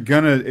like if you're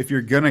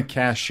gonna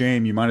cast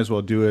shame, you might as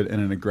well do it in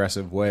an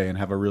aggressive way and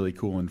have a really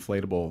cool,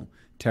 inflatable,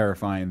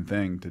 terrifying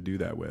thing to do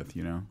that with.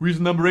 You know.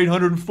 Reason number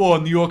 804: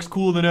 New York's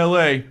cooler than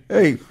L.A.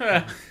 Hey,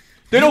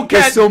 They don't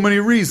there's cast so many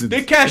reasons.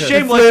 They cast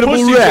shame like Inflatable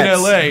pussies rats. in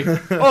L.A.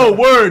 Oh,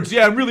 words.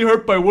 Yeah, I'm really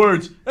hurt by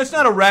words. That's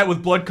not a rat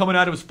with blood coming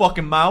out of his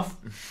fucking mouth.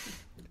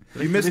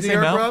 You miss Did they New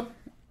say York, mouth?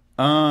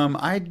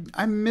 Rob?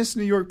 I miss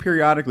New York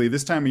periodically.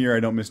 This time of year, I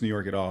don't miss New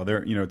York at all.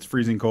 It's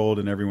freezing cold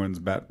and everyone's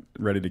about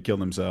ready to kill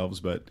themselves.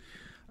 But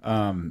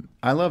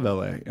I love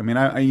LA. I mean,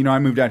 I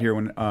moved out here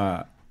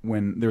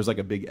when there was like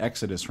a big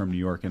exodus from New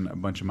York, and a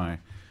bunch of my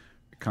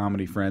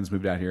comedy friends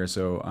moved out here.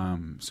 So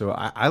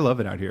I love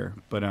it out here.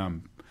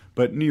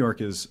 But New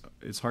York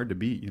it's hard to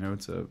beat.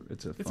 It's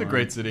a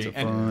Great city, it's a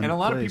and fun a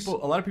lot place.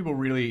 of people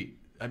really.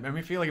 I mean,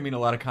 I feel like a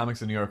lot of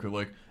comics in New York are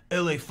like,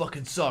 LA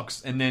fucking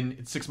sucks, and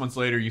then 6 months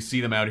later you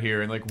see them out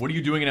here and like, what are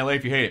you doing in LA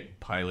if you hate it?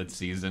 Pilot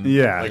season.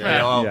 Yeah, like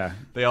yeah.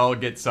 they all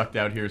get sucked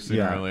out here sooner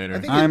Yeah. or later. I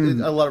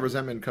think a lot of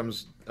resentment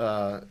comes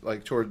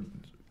like toward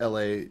LA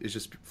is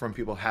just from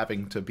people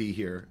having to be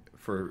here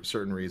for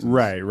certain reasons.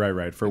 Right.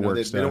 For You know, work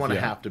they, stuff. they don't want to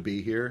yeah. have to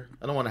be here.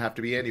 I don't want to have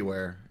to be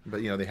anywhere, but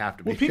they have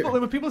to be Well, people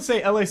here. when people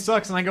say LA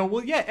sucks, and I go,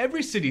 well, yeah,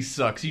 every city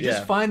sucks. You Yeah.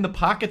 just find the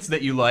pockets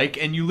that you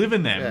like and you live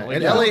in them. Yeah, Like,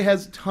 and LA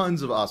has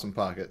tons of awesome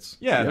pockets.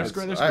 Yeah, there's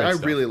great stuff. I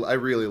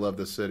really love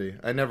this city.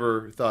 I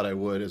never thought I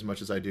would as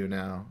much as I do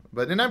now.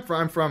 But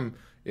I'm from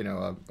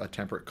a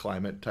temperate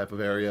climate type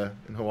of area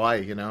in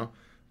Hawaii.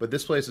 But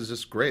this place is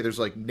just great. There's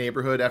like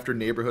neighborhood after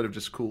neighborhood of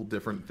just cool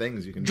different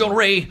things you can do. John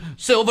Ray,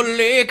 Silver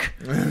Lake,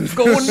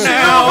 going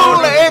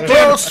down.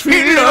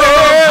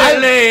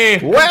 LA,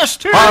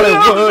 West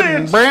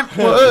Hollywood,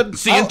 Brentwood,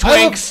 seeing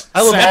twinks,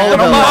 I love all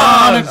Santa of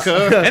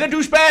Monica, and the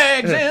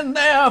douchebags in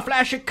their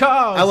flashy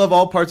cars. I love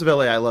all parts of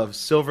LA. I love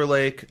Silver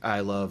Lake. I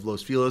love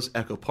Los Feliz,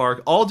 Echo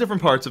Park. All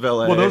different parts of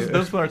LA. well,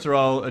 those parts are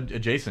all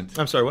adjacent.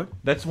 I'm sorry, what?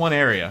 That's one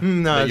area.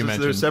 No, that it's you just,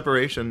 mentioned. there's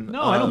separation.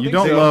 No, I don't You think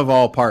don't so. love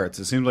all parts.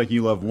 It seems like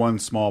you love one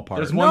small part.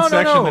 There's one No,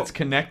 section no. that's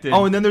connected.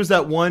 Oh, and then there's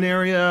that one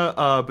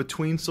area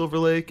between Silver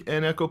Lake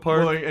and Echo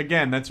Park. well,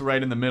 again, that's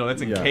right in the middle.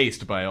 That's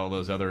encased by all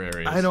those other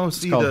areas. I don't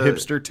see It's called the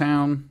Hipster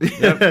Town.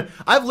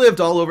 I've lived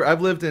all over.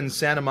 I've lived in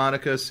Santa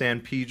Monica, San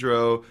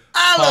Pedro.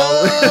 I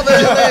love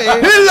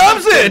LA. He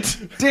loves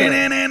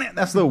it.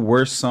 That's the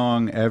worst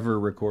song ever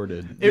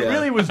recorded. It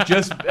really was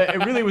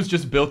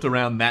just built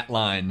around that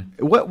line.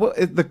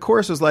 The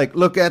chorus was like,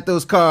 look at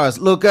those cars,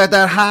 look at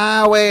that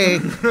highway,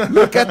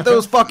 look at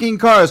those fucking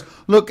cars,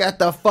 look at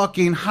the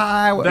fucking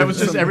highway. That was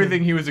just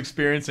everything he was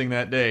experiencing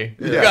that day.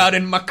 Yeah. Got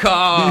in my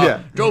car,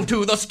 Yeah. drove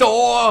to the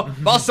store,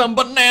 bought some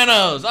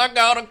bananas. I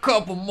got a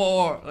couple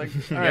more. Like,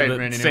 all right, the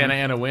Randy Santa Newman.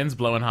 Ana wind's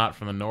blowing hot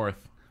from the north.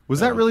 Was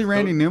that really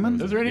Randy Newman?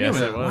 That was Randy Yes,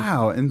 Newman. it was.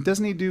 Wow, and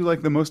doesn't he do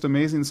like the most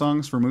amazing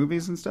songs for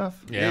movies and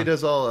stuff? Yeah, he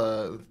does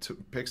all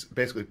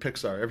basically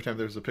Pixar. Every time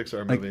there's a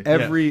Pixar Like movie.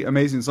 every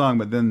amazing song,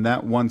 but then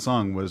that one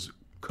song was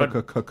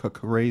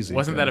crazy.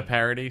 Wasn't that a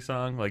parody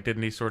song? Like,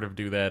 didn't he sort of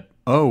do that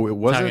Oh, it tongue in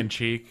wasn't.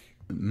 cheek?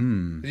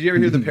 Did you ever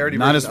hear the parody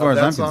Not version as far of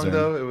as that I'm song, concerned.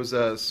 though? It was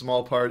a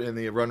small part in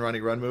the Run,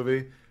 Ronnie, Run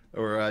movie.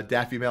 Or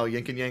Daffy Mel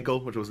Yinkin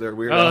Yankle, which was their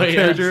weird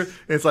character. yes.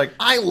 It's like,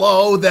 I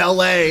loathe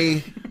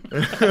L.A.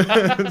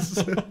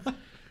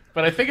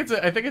 But I think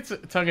it's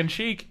tongue in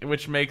cheek,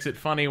 which makes it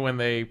funny when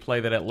they play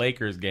that at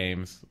Lakers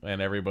games,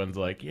 and everyone's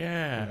like,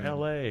 "Yeah,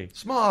 L.A."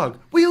 Smog,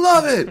 we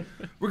love it.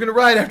 We're going to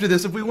ride after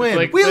this if we win.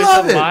 Like, we there's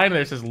love a it. line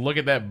there that says, "Look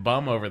at that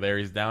bum over there.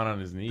 He's down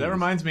on his knees." That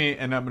reminds me,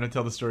 and I'm going to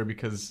tell the story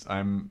because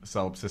I'm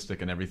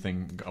solipsistic and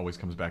everything always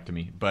comes back to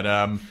me. But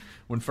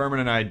when Furman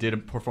and I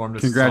did perform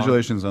this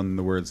Congratulations on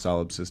the word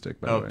solipsistic,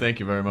 by the song... way. Oh,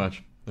 thank you very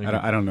much. Thank you.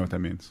 I don't know what that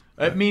means.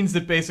 It means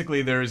that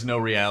basically there is no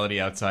reality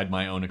outside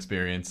my own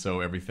experience, so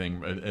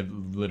everything it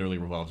literally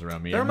revolves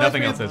around me. And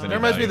nothing else has any That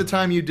reminds me value. of the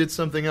time you did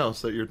something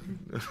else that you're.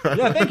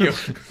 Yeah, thank you.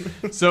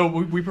 So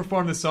we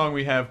performed this song.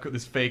 We have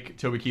this fake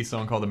Toby Keith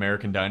song called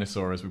American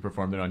Dinosaurs. We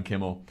performed it on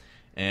Kimmel.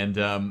 And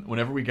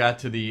whenever we got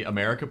to the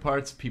America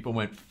parts, people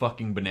went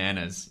fucking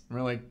bananas. And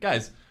we're like,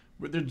 guys,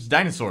 there's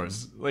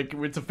dinosaurs. Like,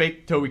 it's a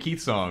fake Toby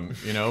Keith song,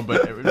 you know?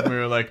 But we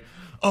were like,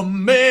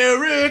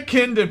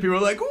 American, and people were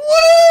like, woo!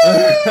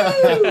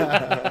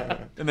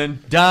 And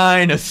then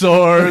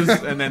dinosaurs,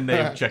 and then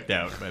they checked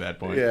out by that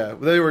point. Yeah,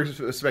 they were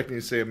expecting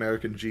you to say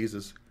American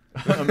Jesus.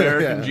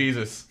 American Yeah.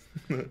 Jesus.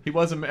 He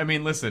was, I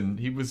mean, listen,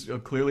 he was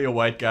clearly a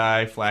white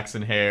guy,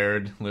 flaxen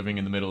haired, living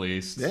in the Middle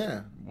East.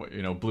 Yeah.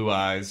 You know, blue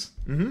eyes.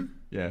 Mm-hmm.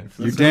 Yeah.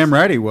 You're damn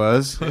right he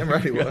was. Damn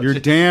right he was. You're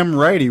damn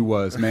right he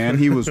was, man.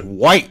 He was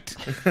white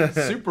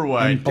Super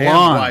white. Blonde.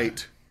 Damn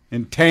white.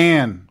 and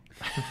tan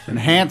and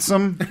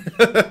handsome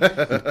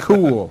and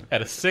cool.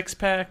 Had a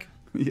 6-pack.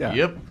 Yeah.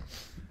 Yep.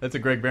 That's a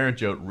Greg Barrett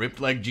joke. Ripped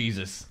like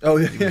Jesus. Oh,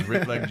 He yeah. was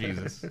ripped like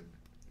Jesus.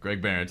 Greg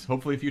Barrett.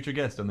 Hopefully a future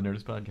guest on the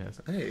Nerdist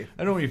podcast. Hey. I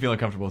don't know when you feel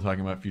uncomfortable talking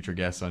about future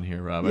guests on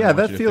here, Rob. I Yeah, don't want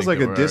that you to feels think like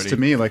that a we're diss to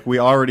already- me. Like we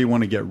already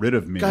want to get rid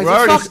of me. Guys, We're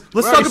let's already, talk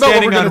we're about already what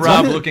standing we're on gonna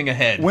Rob talk- looking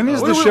ahead. When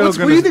is the What show do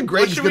you going think to?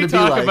 Greg's What should going we to be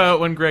talk like?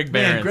 about when Greg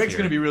Man, Barrett's Greg's here?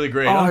 going to be really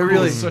great. Oh, Uncle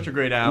really? is such a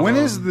great album. When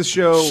is the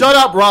show? Shut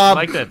up, Rob.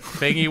 I like that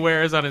thing he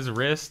wears on his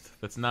wrist.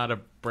 That's not a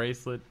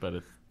bracelet, but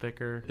it's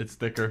thicker. It's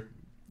thicker.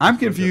 I'm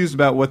confused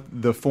about what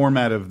the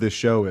format of this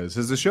show is.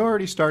 Has the show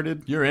already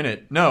started? You're in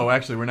it. No,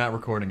 actually, we're not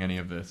recording any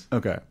of this.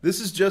 Okay.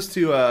 This is just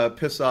to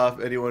piss off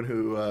anyone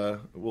who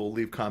will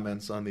leave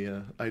comments on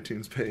the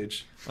iTunes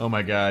page. Oh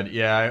my God.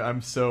 Yeah,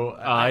 I'm so...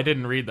 I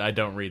didn't read. I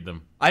don't read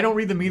them. I don't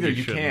read them either. You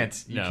You shouldn't.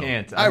 can't. You No.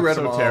 can't. I I'm read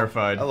so them all.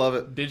 terrified. I love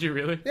it. Did you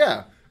really?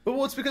 Yeah. But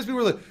well, it's because people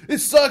were like, it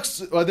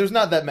sucks. Well, there's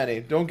not that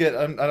many. Don't get.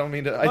 I don't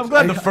mean to. I'm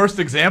glad the first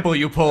example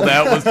you pulled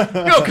out was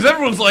because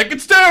everyone's like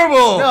it's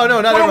terrible. No,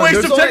 not what everyone. a waste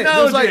There's of only-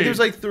 technology. There's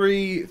like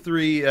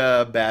three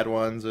bad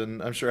ones, and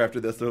I'm sure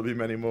after this there'll be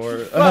many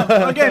more.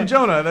 Well, again,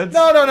 Jonah. That's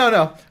No.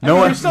 No you're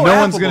one, so no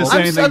one's affable. going to say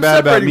I'm anything bad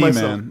about separating me,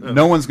 myself. man.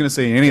 No one's going to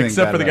say anything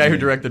except bad for the about guy who me.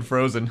 directed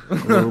Frozen.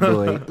 Oh,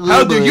 boy.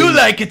 How do you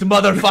like it,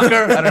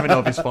 motherfucker? I don't even know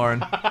if he's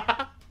foreign.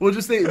 Well,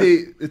 just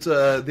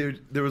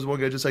there was one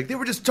guy just like they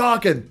were just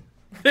talking.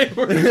 They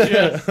were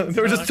just.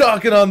 They were just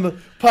talking on the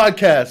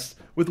podcast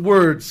with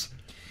words,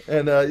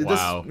 and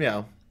Wow. this,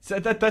 yeah. So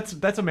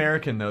that's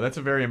American though. That's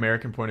a very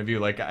American point of view.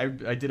 Like I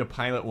did a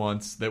pilot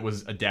once that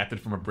was adapted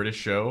from a British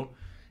show,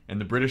 and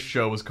the British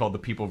show was called The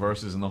People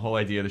Versus, and the whole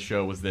idea of the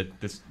show was that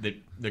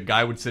the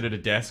guy would sit at a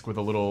desk with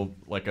a little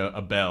like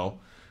a bell,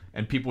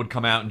 and people would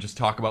come out and just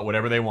talk about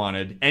whatever they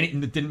wanted.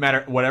 It didn't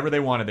matter whatever they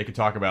wanted, they could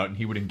talk about, and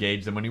he would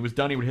engage them. When he was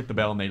done, he would hit the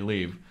bell and they'd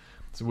leave.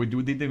 So we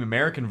did the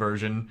American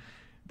version.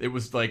 It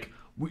was like.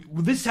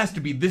 This has to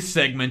be this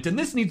segment, and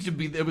this needs to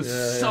be. It was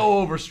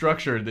so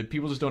overstructured that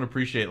people just don't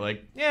appreciate.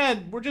 Like, yeah,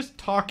 we're just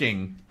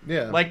talking.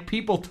 Yeah. like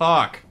people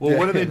talk. Well,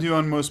 what do they do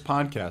on most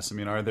podcasts? I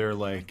mean, are there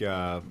like,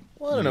 Well,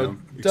 I don't know. Doug,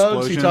 he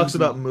explosions talks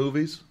and- about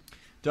movies.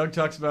 Doug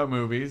talks about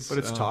movies, but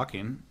it's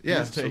talking. Yeah,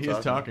 He's still he's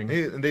talking.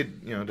 And they,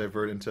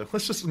 divert into.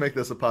 Let's just make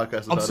this a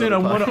podcast. I'm About saying I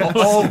other want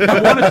podcasts.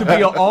 I want it to be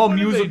an all What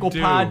do they musical do?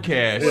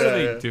 podcast. What do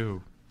Yeah. they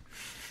do?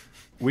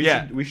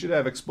 We should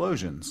have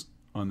explosions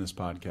on this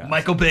podcast.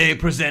 Michael Bay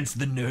presents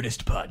the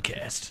Nerdist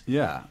podcast.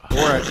 Yeah.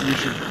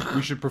 Or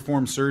we should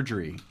perform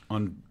surgery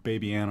on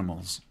baby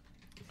animals.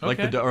 Like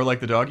Okay. like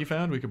the dog you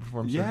found. We could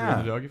perform surgery Yeah.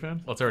 on the dog you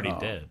found. Well, it's already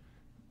dead,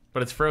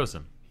 but it's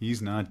frozen.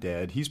 He's not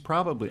dead. He's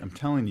probably. I'm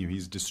telling you,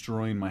 he's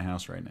destroying my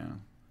house right now.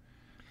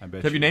 I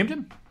bet. Have you named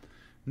him?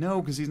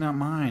 No, because he's not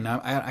mine.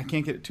 I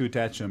can't get too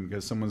attached to him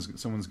because someone's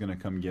going to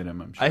come get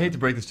him. I'm sure. I hate to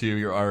break this to you,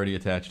 you're already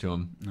attached to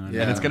him.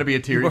 Yeah. And it's going to be a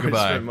You teary already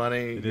goodbye. spent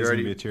money. It is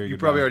gonna be a teary You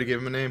goodbye. probably already gave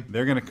him a name.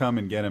 They're going to come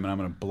and get him, and I'm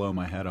going to blow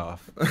my head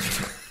off.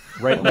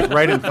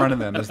 right in front of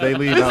them as they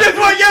leave. This is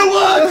what you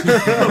want!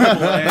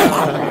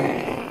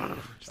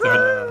 Just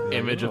have an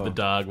image of the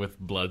dog with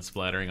blood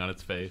splattering on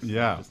its face.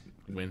 Yeah. Just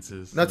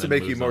winces. Not and to then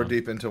make you moves more on.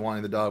 deep into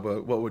wanting the dog,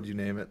 but what would you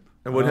name it?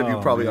 And what have you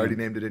probably already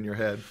named it in your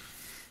head?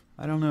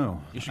 I don't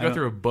know. You should go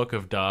through a book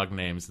of dog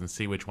names and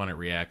see which one it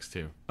reacts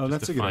to. Oh, just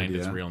that's to a good find idea.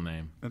 its real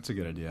name. That's a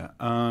good idea.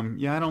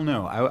 Yeah, I don't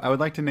know. I would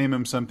like to name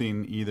him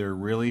something either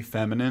really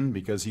feminine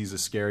because he's a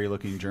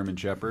scary-looking German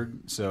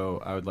Shepherd,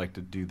 so I would like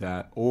to do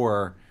that,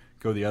 or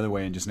go the other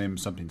way and just name him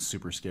something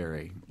super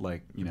scary,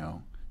 like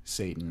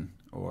Satan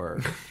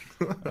or.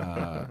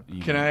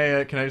 Can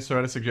I just throw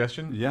out a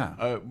suggestion?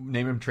 Yeah.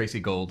 Name him Tracy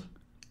Gold.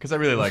 Because I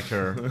really liked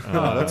her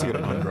that's a good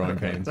on idea. Growing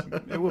Pains.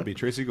 It will be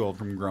Tracy Gold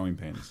from Growing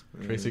Pains.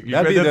 Tracy,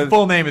 That'd be the the-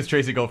 full name is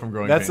Tracy Gold from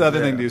Growing That's Pains. the other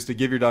thing, dude, is to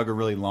give your dog a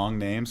really long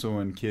name. So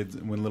when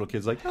little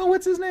kids are like, oh,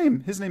 what's his name?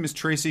 His name is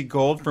Tracy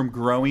Gold from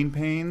Growing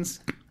Pains.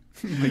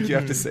 Like you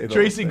have to say the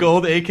Tracy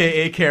whole thing. Gold,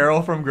 a.k.a.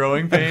 Carol from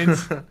Growing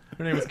Pains. Her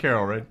name was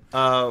Carol, right?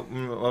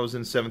 When I was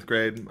in 7th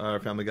grade, our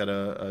family got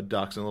a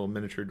dachshund, a little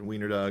miniature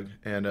wiener dog,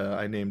 and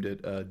I named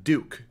it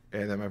Duke.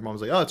 And then my mom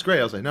was like, "Oh, it's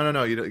great." I was like,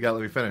 "No, you gotta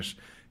let me finish."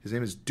 His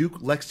name is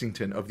Duke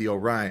Lexington of the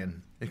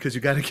Orion, because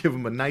you got to give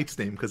him a knight's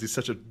name because he's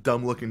such a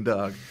dumb-looking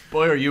dog.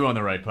 Boy, are you on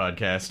the right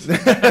podcast.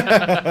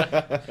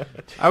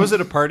 I was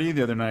at a party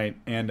the other night,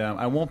 and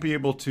I won't be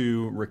able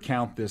to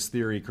recount this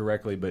theory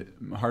correctly, but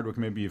Hardwick,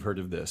 maybe you've heard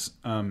of this.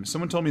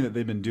 Someone told me that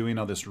they've been doing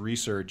all this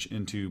research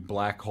into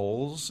black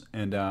holes,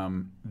 and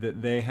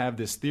that they have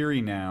this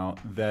theory now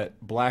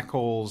that black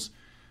holes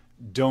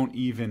don't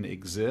even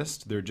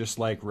exist. They're just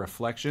like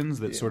reflections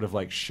that sort of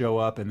like show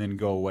up and then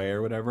go away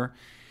or whatever.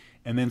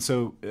 And then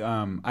so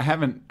I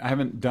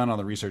haven't done all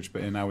the research,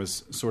 and I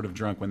was sort of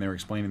drunk when they were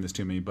explaining this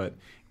to me, but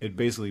it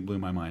basically blew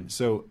my mind.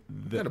 So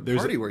What kind of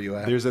party were you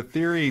at? There's a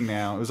theory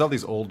now. It was all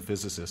these old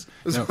physicists.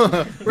 No,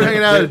 We're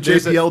hanging out at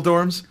there's a- JPL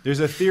dorms.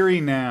 There's a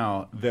theory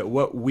now that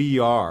what we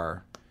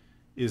are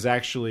is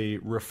actually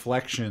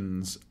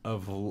reflections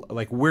of,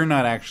 like, we're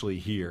not actually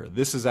here.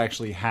 This has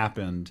actually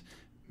happened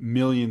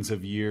millions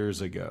of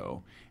years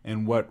ago,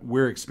 and what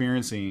we're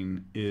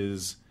experiencing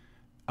is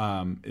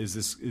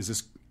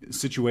this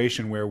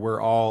situation where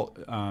we're all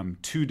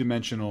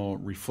two-dimensional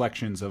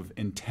reflections of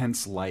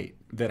intense light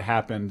that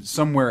happened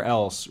somewhere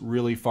else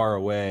really far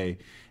away,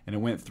 and it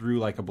went through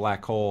like a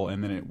black hole,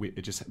 and then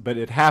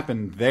it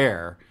happened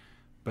there,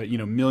 but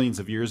millions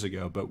of years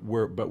ago. But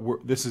we're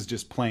this is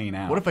just playing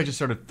out. What if I just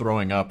started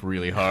throwing up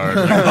really hard?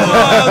 Like,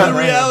 oh, the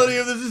reality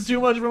of this is too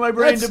much for my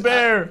brain to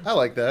bear. I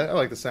like that. I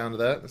like the sound of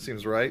that. That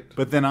seems right.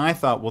 But then I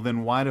thought, well,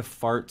 then why do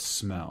farts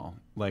smell?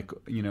 Like,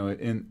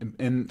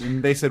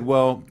 and they said,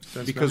 well,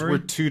 because memory?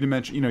 we're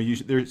two-dimensional.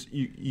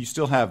 You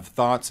still have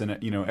thoughts, and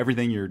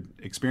everything you're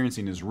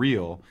experiencing is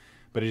real,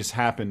 but it just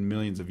happened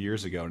millions of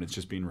years ago, and it's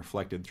just being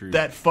reflected through.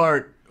 That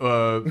fart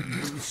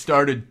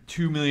started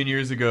 2 million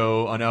years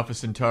ago on Alpha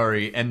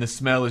Centauri, and the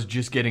smell is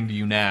just getting to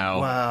you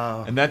now.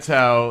 Wow. And that's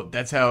how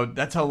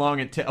long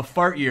it a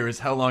fart year is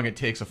how long it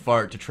takes a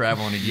fart to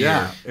travel in a year.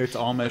 Yeah, it's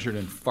all measured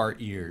in fart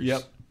years.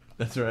 Yep.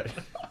 That's right.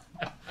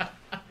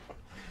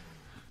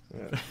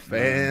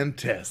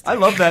 Fantastic. I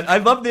love that. I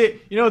love the.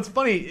 It's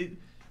funny.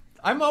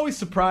 I'm always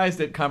surprised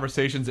at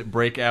conversations that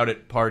break out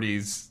at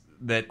parties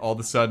that all of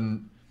a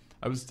sudden.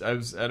 I was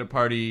at a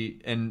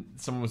party and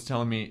someone was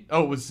telling me,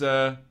 "Oh, it was."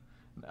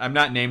 I'm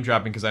not name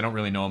dropping because I don't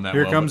really know him that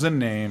Here well. comes but a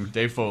name.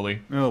 Dave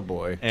Foley, Oh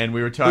boy. and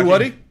we were talking.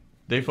 what he?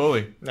 Dave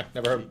Foley, Nah,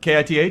 never heard.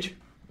 KITH, Kids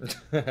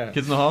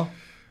in the Hall,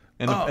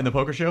 and the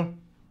poker show.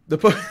 The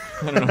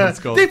I don't know what it's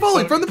called. Dave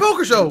Foley from the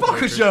Poker Show.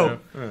 Poker show.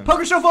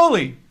 Poker show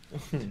Foley.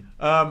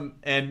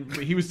 And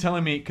he was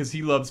telling me, because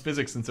he loves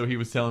physics, and so he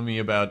was telling me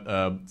about,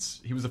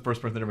 he was the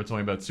first person that ever told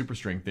me about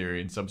superstring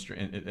theory and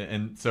substring.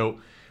 And so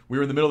we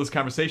were in the middle of this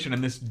conversation,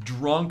 and this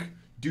drunk,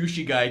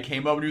 douchey guy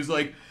came up and he was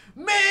like,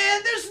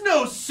 "Man, there's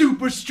no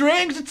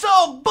superstrings. It's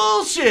all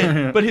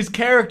bullshit." But his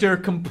character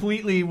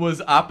completely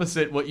was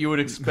opposite what you would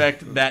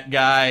expect that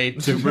guy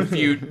to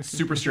refute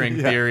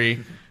superstring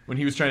theory when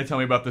he was trying to tell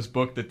me about this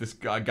book that this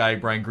guy,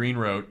 Brian Greene,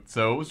 wrote.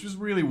 So it was just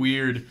really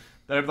weird.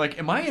 That I'm like,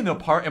 am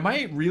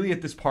I really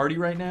at this party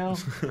right now?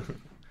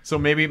 So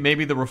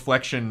maybe the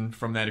reflection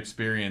from that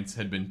experience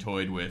had been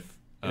toyed with.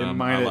 It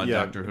might a la have,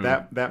 yeah, Doctor Who.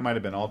 that might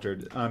have been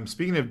altered.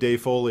 Speaking of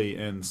Dave Foley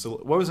and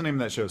what was the name of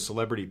that show?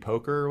 Celebrity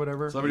Poker or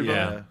whatever. Celebrity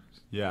Yeah. Poker?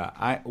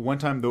 Yeah, one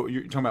time though,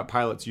 you're talking about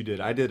pilots.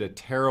 I did a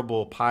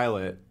terrible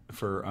pilot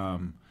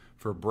for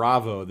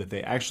Bravo that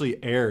they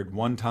actually aired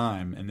one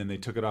time and then they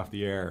took it off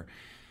the air.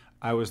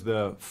 I was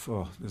this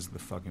is the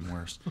fucking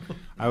worst.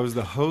 I was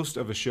the host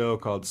of a show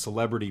called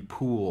Celebrity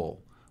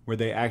Pool, where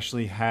they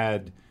actually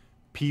had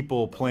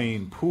people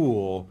playing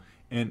pool,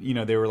 and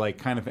they were like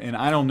kind of, and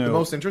I don't know. The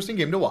most interesting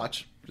game to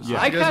watch.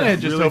 I kind of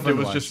just really hoped fun it to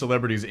was watch. just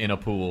celebrities in a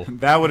pool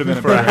That would have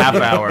been for a half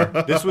hour.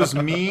 This was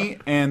me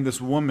and this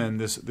woman,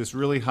 this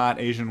really hot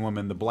Asian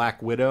woman, the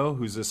Black Widow,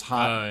 who's this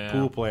hot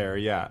pool player.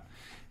 Yeah.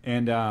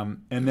 And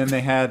then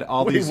they had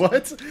all Wait, these.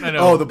 what? I know.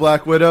 Oh, the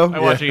Black Widow. I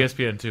watch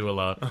ESPN2 a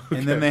lot.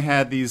 And then they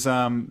had these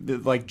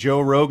like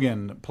Joe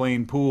Rogan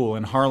playing pool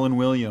and Harlan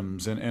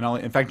Williams and all.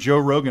 In fact, Joe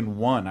Rogan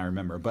won, I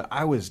remember, but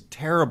I was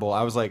terrible.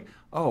 I was like,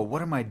 oh,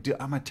 what am I doing?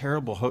 I'm a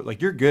terrible host.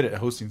 Like, you're good at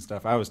hosting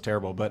stuff. I was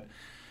terrible, but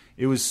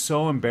it was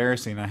so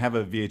embarrassing. I have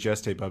a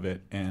VHS tape of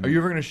it. And Are you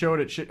ever going to show it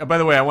at Shit? By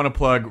the way, I want to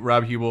plug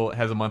Rob Huebel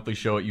has a monthly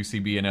show at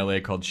UCB in LA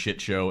called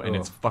Shit Show, and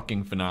it's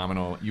fucking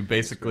phenomenal. You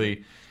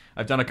basically,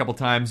 I've done a couple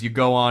times. You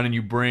go on and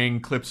you bring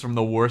clips from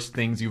the worst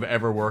things you've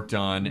ever worked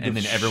on, and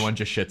then everyone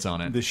just shits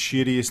on it. the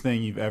shittiest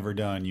thing you've ever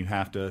done? You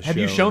have to. Have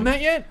you shown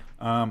that yet?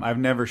 I've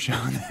never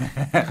shown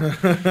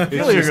that. Really,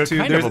 It's you're just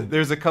kind of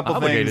there's a couple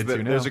things obligated that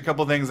to now. there's a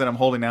couple things that I'm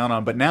holding out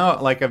on, but now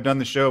like I've done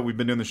the show. We've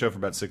been doing the show for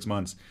about 6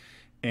 months,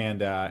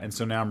 and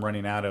so now I'm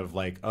running out of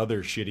like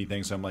other shitty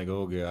things. So I'm like,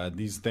 oh god,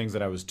 these things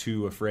that I was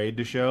too afraid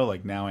to show,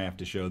 like now I have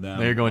to show them.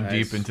 Now you're going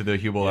deep into the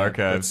Huebel That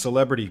archives.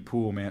 celebrity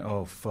pool, man.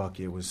 Oh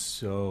fuck, it was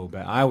so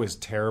bad. I was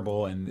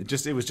terrible, and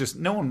it was just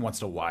no one wants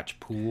to watch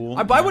pool.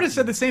 I would have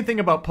said the same thing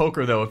about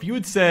poker, though. If you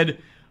had said,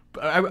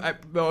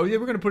 well, we're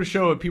going to put a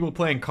show of people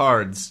playing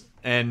cards,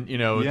 and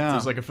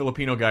there's like a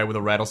Filipino guy with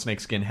a rattlesnake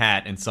skin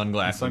hat and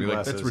sunglasses. I'd be like,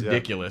 that's Sunglasses, yeah.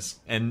 ridiculous.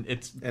 And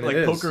it's And like it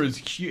is. poker is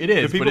huge. It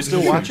is. Do people but it's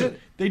still huge. watch it?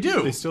 They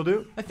do. They still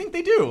do? I think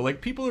they do.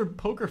 Like, people are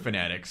poker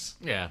fanatics.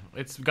 Yeah,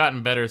 it's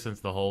gotten better since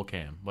the whole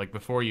cam. Like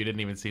before, you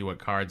didn't even see what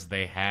cards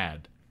they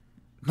had,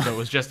 so it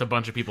was just a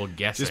bunch of people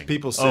guessing. Just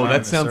people. Sitting Oh, in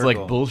that a sounds like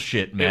circle.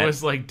 bullshit, man. It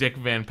was like Dick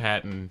Van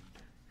Patten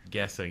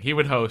guessing. He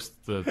would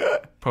host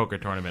the poker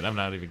tournament. I'm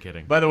not even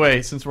kidding. By the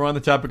way, since we're on the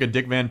topic of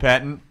Dick Van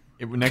Patten,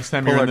 next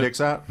time Pull you're our in the,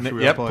 dicks out? Should we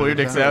all Yep, pull pull our your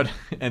dicks dicks out? out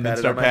and then Pat it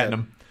start on my patting head.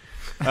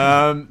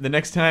 them. The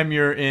next time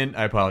you're in,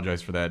 I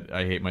apologize for that.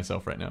 I hate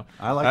myself right now.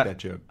 I like that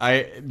joke.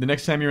 The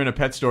next time you're in a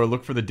pet store,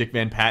 look for the Dick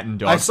Van Patten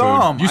dog I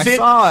saw food. him. You see I it?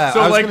 saw it. So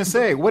I was like going to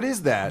say, what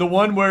is that? the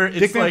one where it's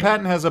Dick Van like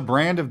Patten has a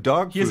brand of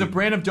dog food. he has a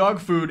brand of dog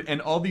food and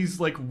all these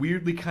like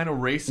weirdly kind of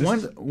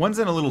racist. One's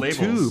in a little labels.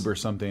 tube or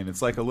something.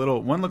 It's like a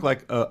little. One looked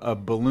like a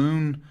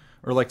balloon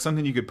or like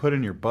something you could put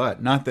in your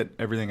butt. Not that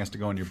everything has to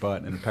go in your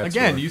butt in a pet store.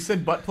 Again, you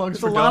said butt plugs There's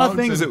for a lot of dogs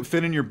things and- that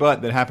fit in your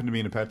butt that happen to be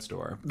in a pet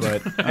store.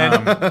 But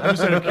And I'm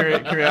just out of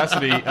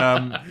curiosity,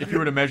 if you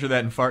were to measure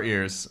that in fart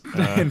years,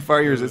 in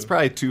fart years, it's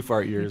probably 2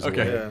 fart years.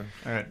 okay, away. Yeah.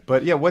 all right.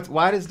 But yeah,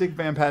 why does Dick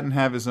Van Patten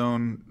have his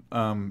own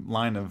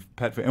line of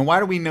pet food? And why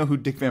do we know who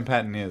Dick Van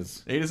Patten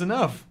is? 8 is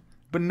enough.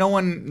 But no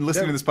one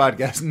listening to this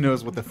podcast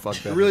knows what the fuck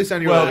that It really is.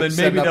 sounded Well, like then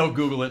setting maybe up- they'll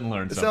Google it and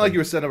learn It something. sounded like you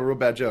were setting up a real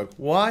bad joke.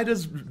 Why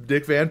does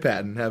Dick Van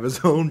Patten have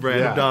his own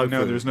brand of dog no,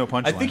 food? there's no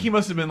punchline. I think he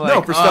must have been like,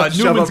 No, for stuff to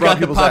shove Newman's up got the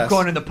people's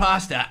popcorn ass. and the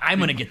pasta. I'm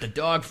gonna get the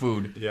dog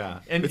food. Yeah,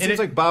 And- it and seems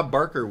it- like Bob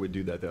Barker would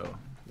do that though.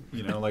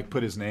 Like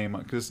put his name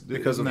on Because of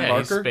isn't that- Yeah,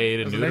 he's Barker? spayed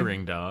and What's his name?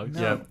 neutering dogs.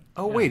 No. Yep.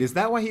 Oh wait, is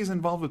that why he's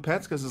involved with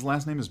pets? Because his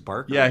last name is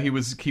Barker. Yeah, he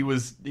was.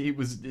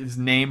 His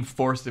name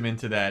forced him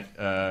into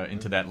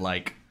that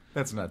like.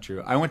 That's not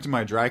true. I went to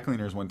my dry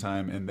cleaners one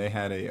time, and they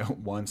had a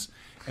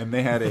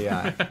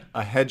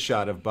a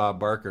headshot of Bob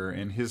Barker,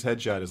 and his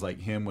headshot is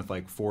like him with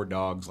like 4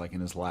 dogs like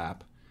in his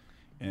lap.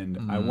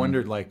 And I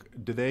wondered, like,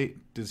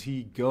 does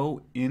he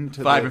go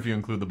into 5 the, if you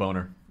include the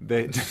boner.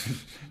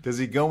 does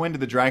he go into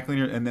the dry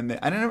cleaner and then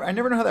I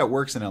never know how that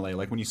works in LA.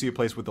 Like when you see a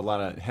place with a lot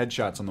of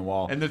headshots on the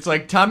wall. And it's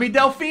like Tommy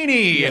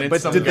Delfini, and it's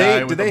but some did guy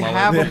they with did a they mullet.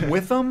 have them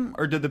with them,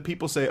 or did the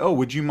people say, "Oh,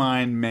 would you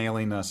mind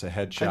mailing us a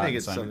headshot?" I think and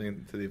it's sign it?"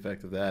 something to the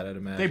effect of that, I'd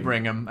imagine. They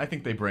bring him. I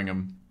think they bring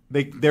him.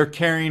 They're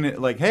carrying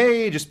it like,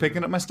 "Hey, just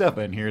picking up my stuff,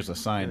 and here's a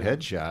signed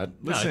headshot."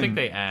 No, I Listen. think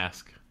they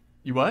ask.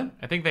 You what?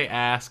 I think they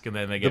ask and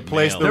then they The get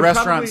place, mailed. the They're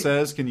restaurant probably-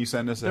 says, "Can you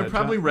send us a They're headshot?"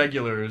 probably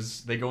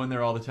regulars. They go in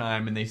there all the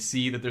time, and they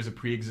see that there's a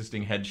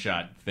pre-existing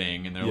headshot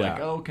thing, and they're Yeah. like,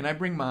 "Oh, can I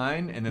bring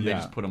mine?" And then they Yeah.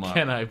 just put them up.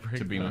 Can I bring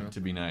to be mine? to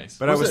be nice?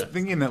 But I was it?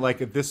 thinking that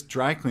like if this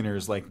dry cleaner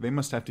is like they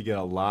must have to get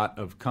a lot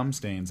of cum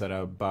stains out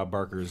of Bob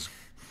Barker's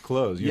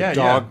clothes.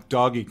 Yeah,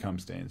 doggy cum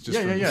stains. Just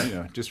Yeah, from, yeah. You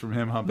know, just from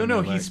him humping. no,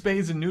 their he leg.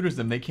 spays and neuters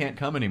them. They can't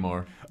come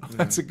anymore.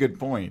 That's a good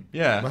point.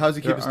 Yeah. Well, how does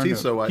he keep There his are teeth no-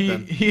 so white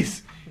then?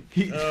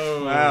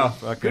 Wow.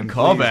 Fucking Good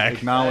callback. please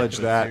Acknowledge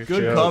that.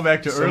 Good joke.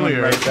 callback to Someone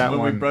earlier write that when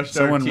one. we brushed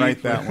Someone our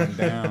teeth write that with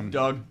one down.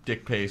 dog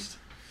dick paste.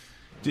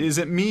 Is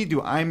it me?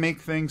 Do I make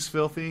things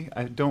filthy?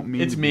 I don't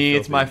mean. It's to be me.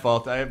 It's filthy. my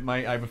fault. I have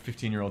a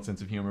 15-year-old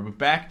sense of humor. But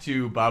back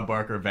to Bob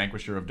Barker,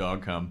 vanquisher of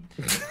dog cum.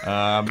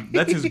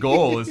 That's his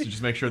goal, is to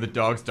just make sure that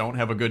dogs don't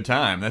have a good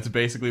time. That's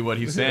basically what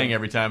he's saying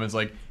every time. It's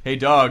like, hey,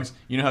 dogs,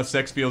 you know how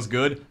sex feels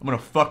good? I'm gonna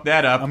fuck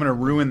that up. I'm going to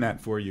ruin that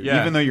for you.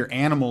 Yeah. Even though you're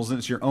animals and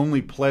it's your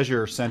only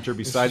pleasure center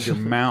besides your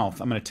mouth,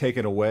 I'm going to take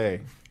it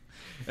away.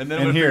 and then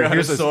and I'm gonna here- figure out how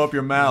here's to a- sew up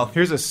your mouth.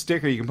 Here's a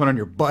sticker you can put on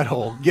your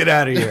butthole. Get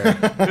out of here.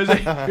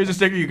 Here's a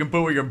sticker you can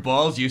put where your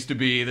balls used to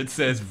be that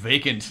says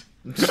vacant.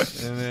 And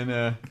then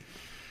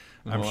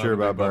I'm we'll sure have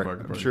a Bob big Barker.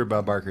 I'm party. sure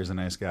Bob Barker's a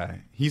nice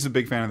guy. He's a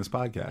big fan of this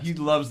podcast. He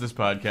loves this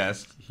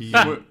podcast.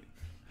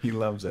 He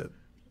loves it.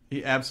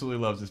 He absolutely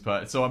loves this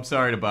pod. So I'm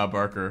sorry to Bob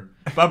Barker.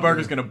 Bob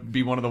Barker's going to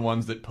be one of the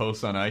ones that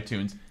posts on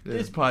iTunes,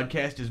 this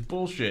podcast is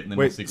bullshit, and then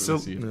we'll secretly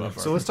see it's Bob Barker.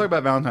 So let's talk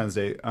about Valentine's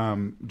Day.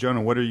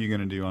 Jonah, what are you going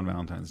to do on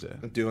Valentine's Day?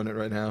 I'm doing it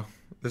right now.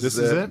 This is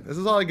it? This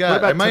is all I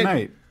got. What about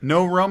tonight?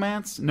 No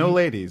romance? No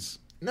ladies?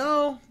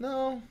 No.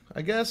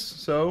 I guess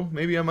so.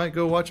 Maybe I might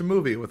go watch a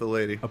movie with a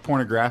lady. A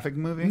pornographic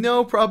movie?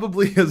 No,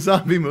 probably a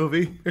zombie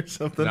movie or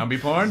something. Zombie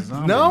porn?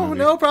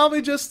 No,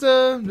 probably just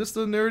a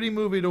nerdy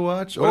movie to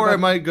watch. Or I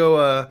might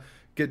go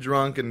get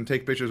drunk and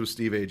take pictures with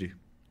Steve Agee.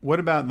 What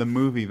about the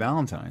movie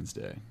Valentine's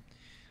Day?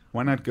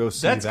 Why not go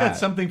see That's that? got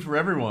something for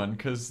everyone,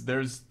 because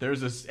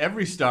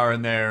every star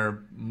in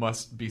there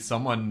must be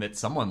someone that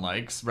someone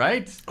likes,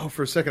 right? Oh,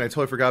 for a second, I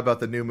totally forgot about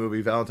the new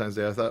movie Valentine's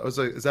Day. I thought,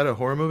 is that a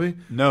horror movie?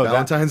 No,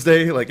 Valentine's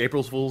Day, like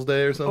April Fool's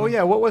Day or something. Oh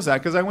yeah, what was that?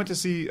 Because I went to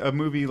see a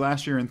movie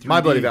last year in 3D. My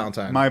Bloody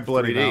Valentine. My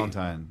Bloody 3D.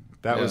 Valentine.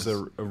 That was Yes.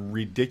 a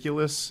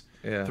ridiculous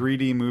Yeah.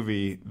 3D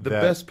movie. The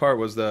best part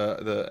was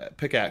the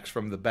pickaxe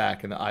from the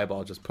back and the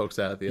eyeball just pokes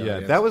out at the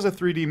audience. that was a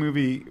 3D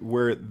movie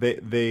where they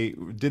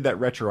did that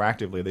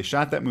retroactively. They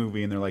shot that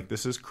movie and they're like,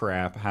 "This is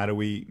crap. How do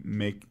we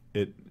make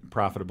it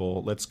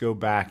profitable? Let's go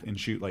back and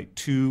shoot like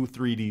 2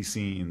 3D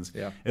scenes."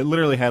 Yeah. It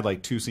literally had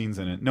like 2 scenes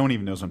in it. No one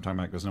even knows what I'm talking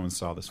about because no one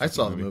saw this. I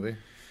saw the movie.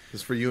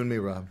 It's for you and me,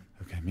 Rob.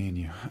 Okay, me and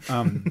you.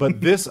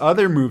 But this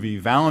other movie,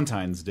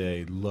 Valentine's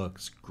Day,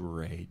 looks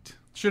great.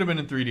 Should have been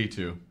in 3D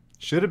too.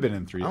 Should have been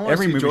in 3D. I want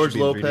Every to see movie George should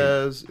be in 3D.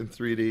 Lopez in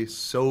 3D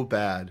so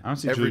bad. I want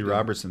to see Every Julie day.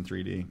 Roberts in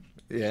 3D.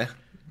 Yeah.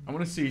 I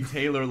want to see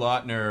Taylor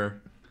Lautner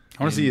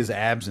I want to see his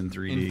abs in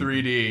 3D. in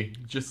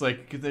 3D, just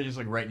like because they're just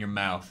like right in your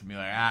mouth and be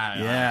like,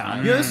 Yeah.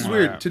 Yeah, this is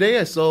weird. Today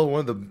I saw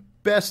one of the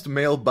best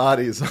male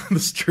bodies on the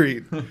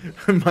street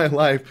in my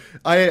life.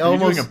 Are you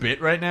doing a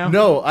bit right now?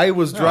 No, I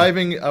was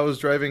driving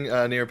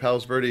near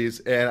Palos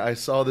Verdes and I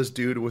saw this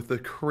dude with the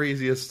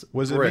craziest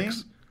Was it bricks.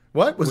 me?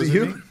 What? Was it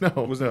you? me?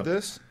 No. Was no. it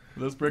this?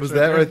 Those bricks Was right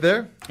that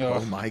there? right there? Oh.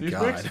 Oh my These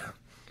god. bricks?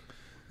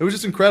 It was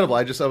just incredible.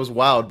 I was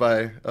wowed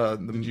by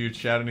Did you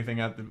shout anything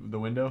out the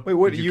window? Wait,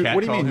 what Did do you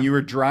catcall mean? him? You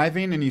were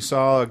driving and you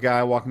saw a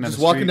guy walking down just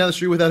the street? walking down the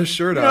street without a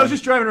shirt on. I was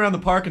just driving around the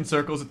park in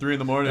circles at 3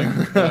 a.m.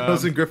 I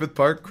was in Griffith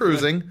Park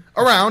cruising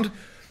around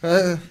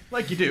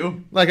like you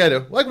do. like I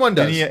do, like one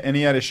does. and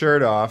he had his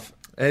shirt off.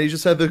 And he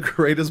just had the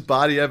greatest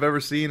body I've ever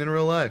seen in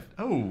real life.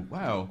 Oh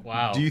wow!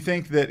 Wow. Do you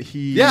think that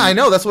he... Yeah, I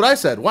know. That's what I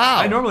said. Wow.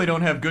 I normally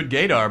don't have good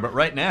gaydar, but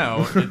right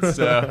now it's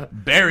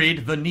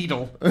buried the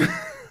needle.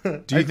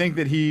 Do you think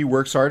that he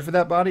works hard for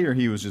that body, or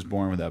he was just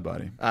born with that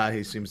body?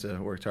 He seems to have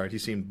worked hard. He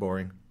seemed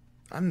boring.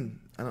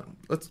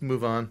 Let's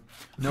move on.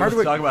 No, Hardwick-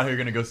 let's talk about how you're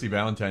going to go see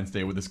Valentine's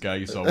Day with this guy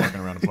you saw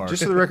walking around a park.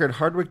 Just for the record,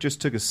 Hardwick just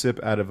took a sip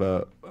out of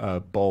a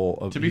bowl.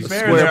 Of, To be a fair,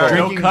 square there are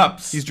bowl. no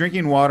cups. He's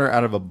drinking water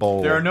out of a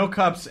bowl. There are no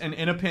cups, and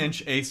in a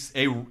pinch,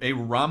 a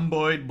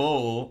rhomboid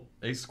bowl,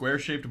 a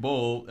square-shaped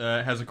bowl,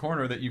 has a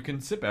corner that you can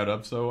sip out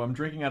of. So I'm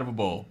drinking out of a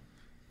bowl.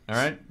 All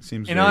right.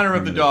 Seems in very honor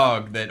of the primitive.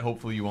 dog that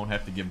hopefully you won't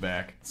have to give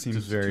back. Seems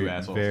Just very, two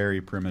assholes. very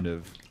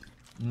primitive.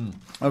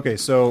 Okay,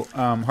 so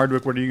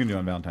Hardwick, what are you going to do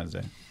on Valentine's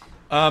Day?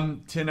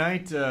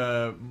 Tonight,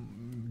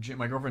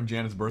 my girlfriend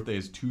Janet's birthday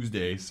is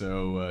Tuesday,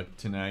 so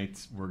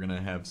tonight we're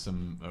gonna have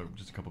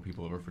just a couple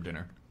people over for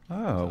dinner.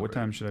 Oh, what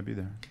time should I be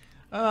there?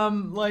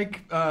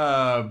 Like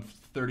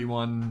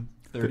 31:30.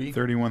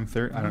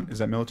 31:30. I don't. Is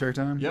that military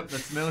time? Yep,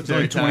 that's It's military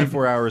only time.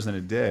 24 hours in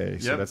a day,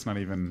 so Yep. that's not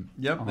even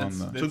Yep, on that's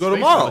the... that's So go space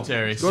tomorrow.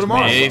 Military. Go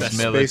tomorrow. Space Space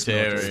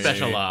military. military.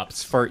 Special It's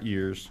ops. fart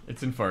years.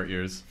 It's in fart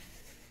years.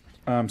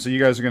 So you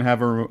guys are going to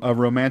have a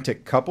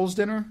romantic couples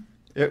dinner?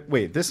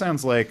 Wait, this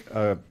sounds like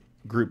a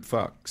group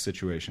fuck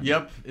situation.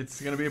 Yep,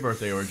 it's gonna be a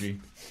birthday orgy,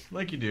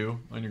 like you do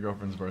on your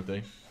girlfriend's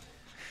birthday.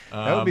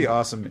 That would be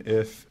awesome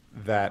if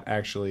that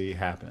actually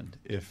happened.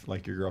 If,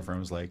 like, your girlfriend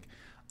was like,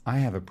 I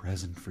have a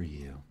present for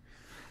you.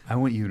 I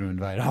want you to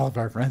invite all of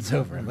our friends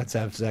over and let's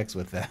have sex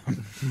with them.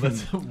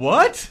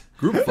 What?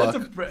 Group That's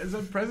fuck. is that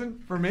a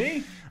present for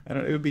me?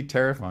 It would be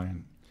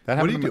terrifying. That What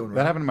happened are you to doing, that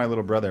Rob? happened to my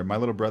little brother. My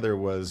little brother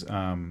was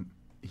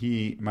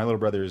my little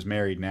brother is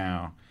married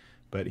now,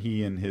 but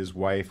he and his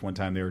wife one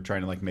time they were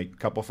trying to like make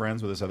couple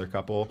friends with this other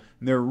couple,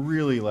 and they're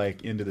really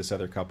like into this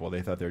other couple.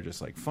 They thought they were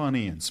just like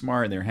funny and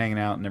smart, and they were hanging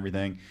out and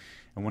everything.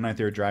 And one night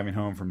they were driving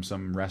home from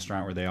some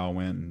restaurant where they all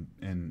went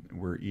and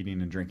were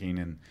eating and drinking,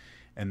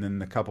 and then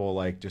the couple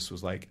like just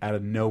was like out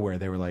of nowhere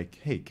they were like,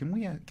 "Hey, can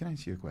I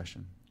ask you a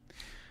question?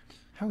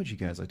 How would you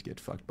guys like to get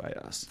fucked by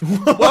us?"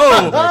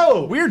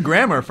 Whoa! Weird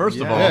grammar, first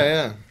of all.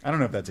 Yeah. I don't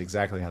know if that's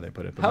exactly how they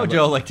put it. But How my would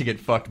y'all like to get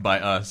fucked by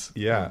us?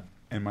 Yeah,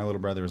 and my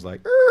little brother was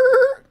like,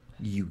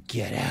 "You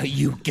get out!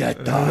 You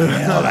get the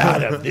hell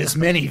out of this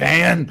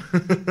minivan!"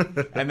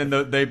 And then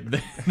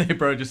they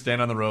probably just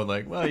stand on the road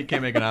like, well, you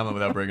can't make an omelet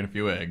without breaking a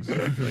few eggs.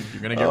 Like,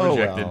 you're gonna get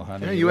rejected. well,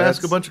 honey, Yeah, you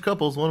ask a bunch of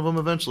couples, one of them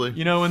eventually.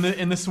 You know,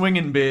 in the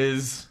swinging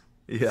biz,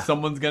 Yeah.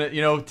 someone's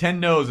gonna, 10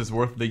 no's is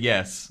worth the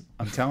yes.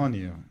 I'm telling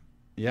you.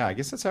 Yeah, I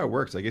guess that's how it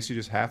works. I guess you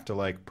just have to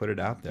like put it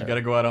out there. You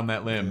gotta go out on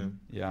that limb.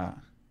 Yeah.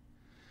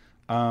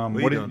 are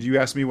you What doing? did you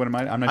ask me? What am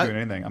I? I'm not doing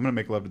anything. I'm gonna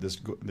make love to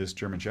this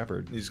German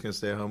Shepherd. You're just gonna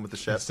stay at home with the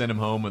chef. Send him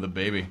home with a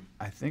baby.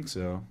 I think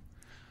so.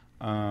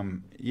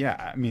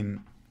 Yeah, I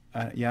mean,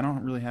 Yeah, I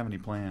don't really have any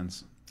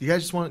plans. You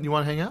guys just want to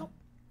hang out?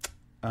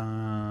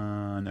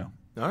 No.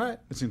 All right.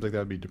 It seems like that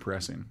would be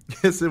depressing.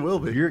 Yes, it will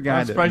be. If you're a guy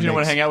I'm surprised that you don't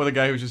want to makes- hang out with a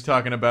guy who's just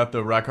talking about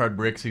the rock hard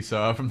bricks he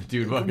saw from the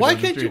dude walking Why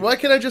down the can't street. you? Why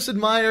can't I just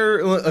admire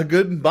a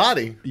good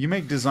body? You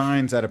make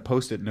designs out of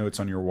Post-it notes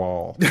on your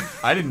wall.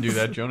 I didn't do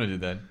that. Jonah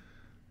did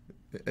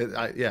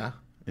that. Yeah.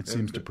 It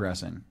seems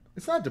depressing.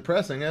 It's not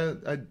depressing.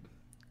 I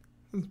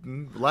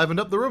livened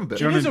up the room a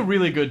bit. It is a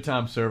really good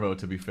Tom Servo,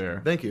 to be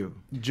fair. Thank you.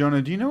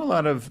 Jonah, do you know a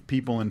lot of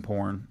people in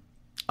porn?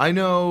 I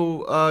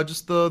know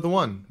just the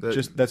one.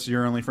 Just that's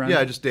your only friend?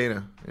 Yeah, just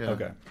Dana. Yeah.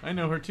 Okay. I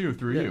know her too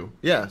through you.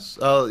 Yes.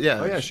 Yeah. Oh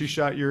yeah, she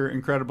shot your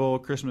incredible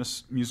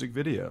Christmas music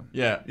video.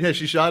 Yeah. Yeah,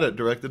 she shot it,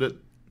 directed it.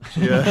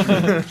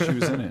 Yeah. She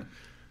was in it.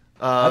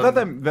 I thought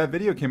that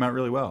video came out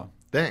really well.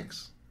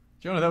 Thanks.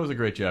 Jonah, that was a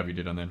great job you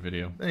did on that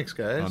video. Thanks,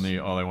 guys. On the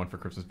All I Want for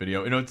Christmas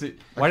video. You know, it's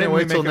Why didn't we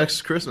wait till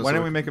next Christmas? Why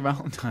didn't we make a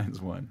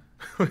Valentine's one?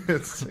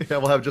 Yeah,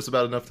 we'll have just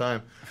about enough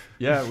time.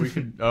 yeah, we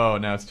could. Oh,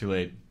 now it's too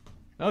late.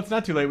 No, it's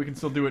not too late. We can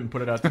still do it and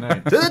put it out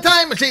tonight. To the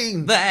time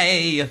machine.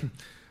 Hey,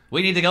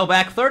 we need to go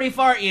back 30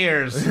 fart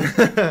years.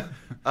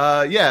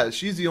 Yeah,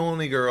 she's the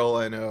only girl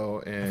I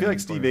know. I feel like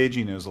Steve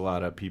Agee knows a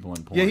lot of people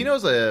in porn. Yeah, he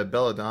knows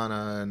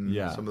Belladonna and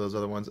some of those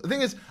other ones. The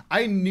thing is,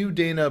 I knew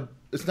Dana.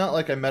 It's not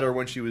like I met her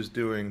when she was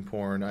doing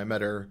porn. I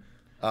met her.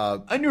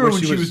 I knew her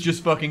when she was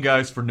just fucking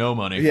guys for no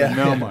money. Yeah.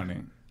 no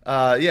money.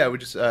 Yeah, we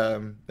just.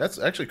 That's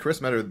actually Chris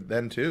met her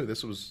then too.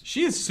 This was.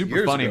 She is super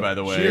years funny, ago. by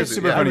the way. She is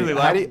Super yeah, funny. I really How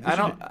like- do you- I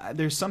don't.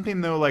 There's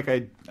something though, like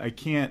I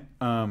can't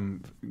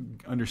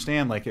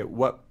understand. Like at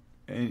what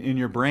in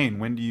your brain,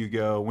 when do you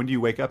go? When do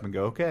you wake up and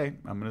go? Okay,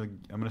 I'm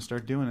gonna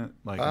start doing it.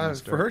 Like I'm gonna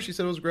For her, she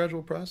said it was a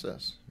gradual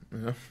process.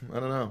 Yeah, I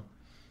don't know.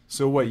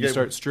 So what? You Yeah.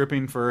 start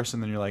stripping first,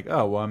 and then you're like,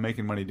 oh well, I'm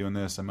making money doing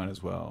this. I might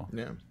as well.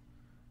 Yeah,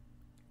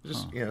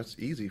 just it's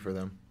easy for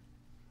them.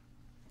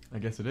 I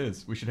guess it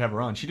is. We should have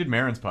her on. She did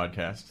Marin's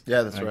podcast.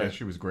 Yeah, that's I right. guess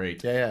she was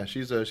great. Yeah,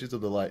 she's a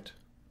delight.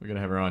 We're gonna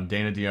have her on.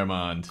 Dana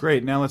Diarmond.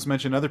 Great. Now let's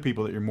mention other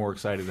people that you're more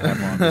excited to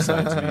have on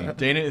besides me.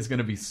 Dana is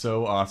gonna be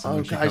so awesome. Oh,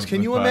 when she guys, comes can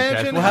to you this podcast.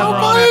 imagine We'll have how her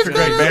on fun after it's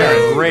Great gonna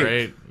Baron. be?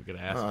 Great. We could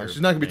ask her.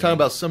 She's not gonna be maybe. talking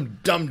about some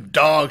dumb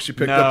dog she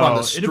picked No, up on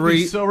the it'd be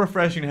street. so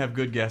refreshing to have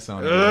good guests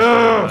on.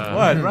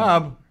 What,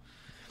 Rob?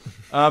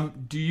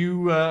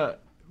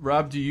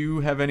 Rob, do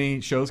you have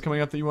any shows coming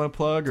up that you want to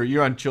plug? Or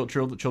you're on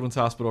Children's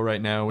Hospital right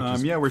now, which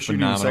is Yeah, we're shooting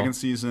phenomenal. the second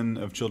season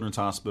of Children's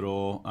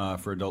Hospital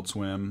for Adult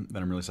Swim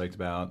that I'm really psyched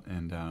about.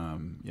 And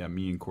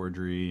me and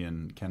Cordry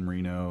and Ken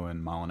Marino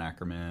and Malin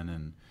Ackerman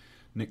and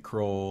Nick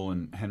Kroll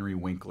and Henry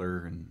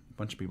Winkler and a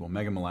bunch of people.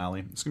 Megan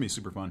Mullally. It's gonna be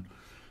super fun.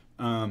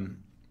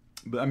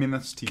 But I mean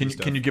that's TV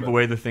stuff. Can you give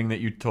away the thing that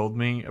you told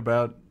me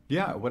about?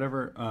 Yeah,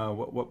 whatever.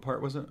 What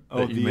part was it?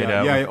 That you made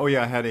out with?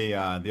 I had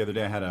the other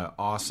day I had an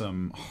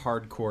awesome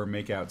hardcore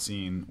makeout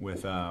scene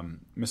with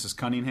Mrs.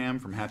 Cunningham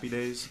from Happy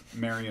Days,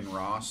 Marion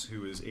Ross,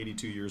 who is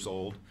 82 years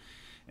old,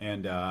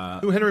 and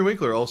Who Henry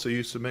Winkler also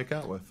used to make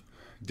out with.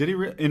 did he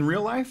in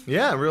real life?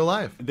 Yeah, in real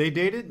life. They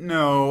dated?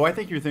 No, I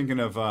think you're thinking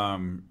of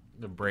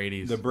The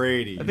Brady's. the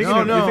Brady. I think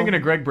No, you're thinking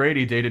of Greg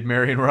Brady dated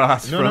Marion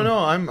Ross. No.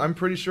 I'm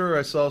pretty sure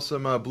I saw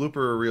some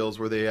blooper reels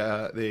where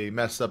they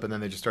messed up and then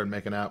they just started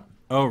making out.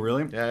 Oh,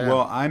 really? Yeah.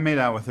 Well, I made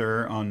out with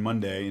her on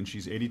Monday, and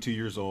she's 82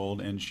 years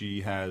old, and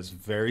she has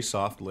very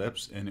soft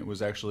lips, and it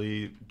was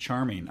actually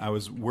charming. I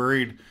was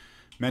worried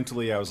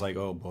mentally. I was like,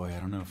 oh, boy, I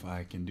don't know if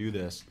I can do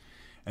this.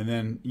 And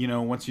then,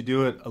 once you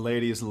do it, a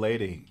lady is a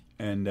lady.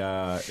 And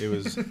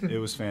it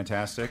was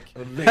fantastic.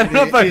 I don't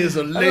know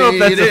if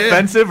that's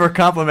offensive or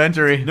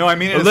complimentary. No, I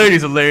mean a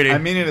lady's a lady. I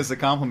mean it as a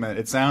compliment.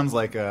 It sounds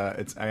like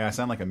I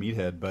sound like a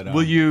meathead, but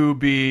Will you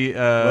be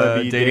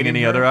dating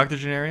any her? other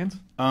octogenarians?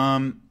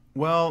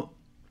 Well,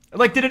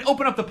 Like, did it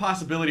open up the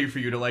possibility for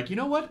you to, like, you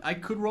know what? I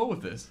could roll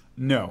with this.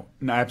 no,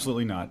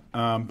 absolutely not.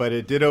 But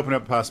it did open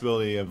up a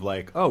possibility of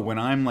like, oh, when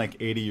I'm like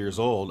 80 years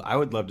old, I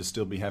would love to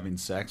still be having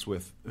sex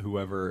with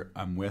whoever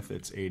I'm with.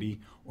 It's 80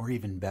 or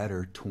even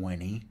better,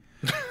 20.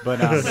 But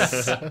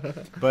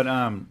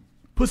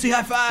Pussy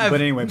high five.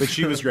 But anyway,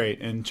 she was great,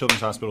 and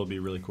Children's Hospital would be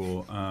really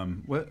cool. I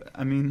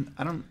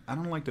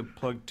don't like to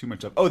plug too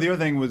much up. Oh, the other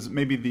thing was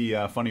maybe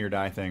the Funny or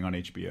Die thing on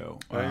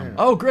HBO.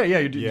 Oh, great! Yeah,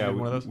 you did Yeah,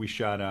 one of those. we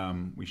shot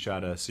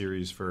a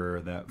series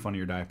for that Funny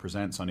or Die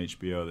Presents on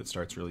HBO that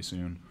starts really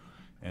soon,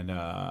 and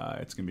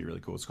it's gonna be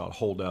really cool. It's called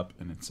Hold Up,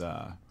 and it's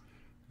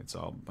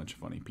all a bunch of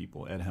funny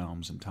people: Ed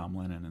Helms and Tom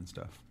Lennon and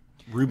stuff.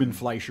 Ruben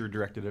Fleischer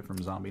directed it from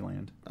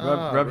Zombieland.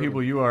 Rob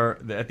Huebel, you are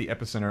at the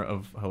epicenter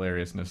of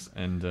hilariousness,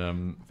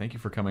 and thank you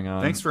for coming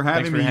on. Thanks for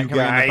having me, you coming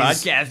on the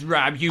guys. podcast,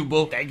 Rob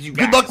Huebel. Thanks, you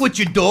guys. Good luck with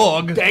your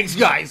dog. Thanks,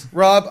 guys.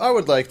 Rob, I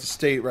would like to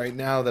state right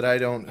now that I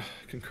don't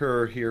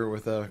concur here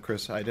with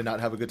Chris. I did not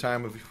have a good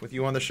time with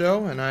you on the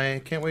show, and I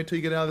can't wait till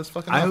you get out of this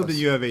fucking I office. hope that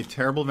you have a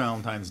terrible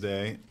Valentine's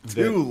Day.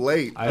 Too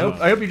late. I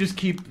hope you just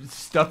keep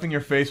stuffing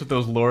your face with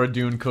those Laura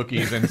Dune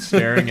cookies and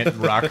staring at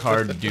rock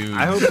hard dudes.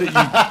 I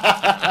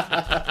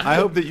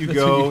hope that you That's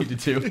go what you need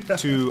to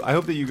do. I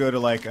hope that you go to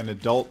like an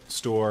adult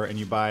store and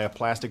you buy a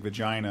plastic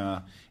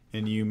vagina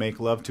and you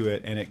make love to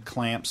it and it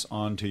clamps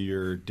onto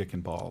your dick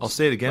and balls. I'll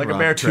say it again, Like a Rob.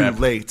 bear Too trap.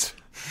 late.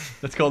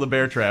 That's called a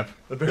bear trap.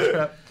 A bear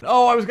trap.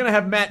 Oh, I was gonna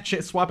have Matt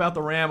swap out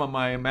the RAM on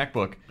my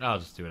MacBook. I'll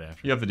just do it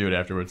after. You have to do it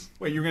afterwards.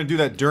 Wait, you're going to do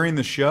that during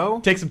the show?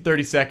 Takes him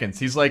 30 seconds.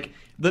 He's like,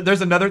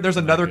 there's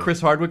another Chris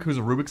Hardwick who's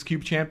a Rubik's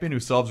Cube champion who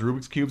solves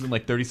Rubik's Cubes in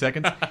like 30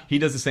 seconds. He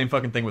does the same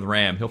fucking thing with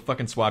RAM. He'll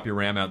fucking swap your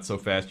RAM out so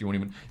fast you won't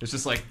even. It's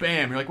just like,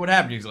 bam. You're like, what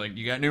happened? He's like,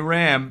 you got new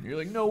RAM. You're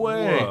like, no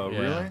way. Whoa, Yeah.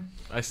 really?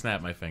 I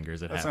snap my fingers.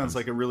 That That happens. sounds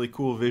like a really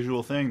cool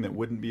visual thing that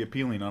wouldn't be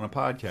appealing on a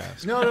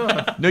podcast. No.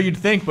 No, you'd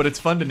think, but it's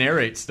fun to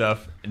narrate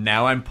stuff.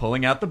 Now I'm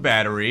pulling out the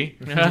battery.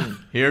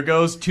 Here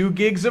goes 2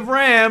 gigs of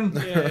RAM,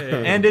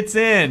 and it's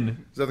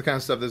in. Is that the kind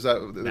of stuff? There's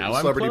that Now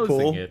I'm celebrity closing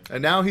pool, it.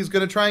 and now he's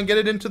going to try and get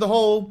it into the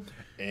hole,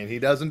 and he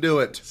doesn't do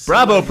it.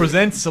 Bravo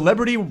presents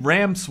Celebrity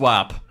RAM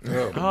Swap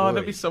Oh,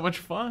 that'd be so much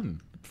fun.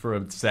 for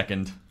a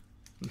second.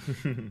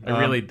 I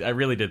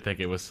really did think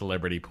it was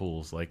celebrity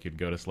pools. Like you'd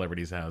go to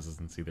celebrities' houses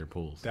and see their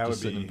pools. That would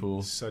Just sitting in be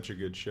pools. such a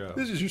good show.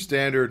 This is your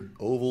standard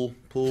oval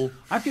pool.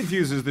 I'm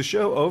confused. Is the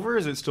show over or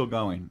is it still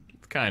going?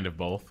 It's kind of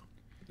both.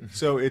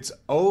 So it's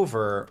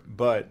over,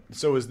 but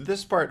so is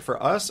this part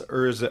for us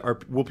or is it?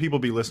 Will people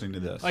be listening to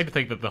this? I like to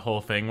think that the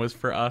whole thing was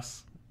for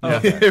us.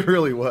 It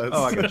really was.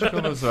 Oh, I got you.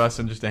 It was us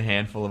and just a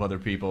handful of other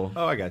people.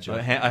 Oh, I got you.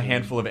 A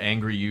handful of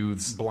angry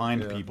youths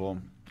Blind people.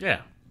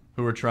 Yeah.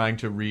 who were trying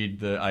to read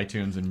the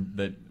iTunes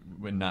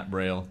and not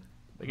Braille.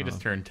 They could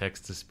just turn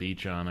text to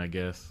speech on, I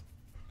guess.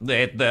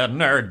 The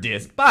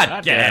Nerdist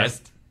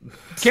podcast.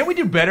 Can't we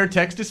do better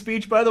text to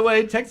speech? By the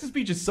way, text to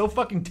speech is so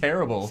fucking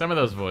terrible. Some of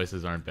those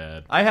voices aren't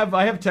bad. I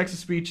have text to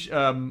speech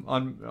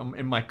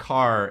in my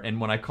car,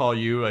 and when I call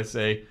you, I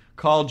say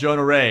call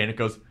Jonah Ray, and it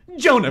goes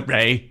Jonah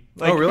Ray.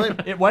 Like, Oh, really?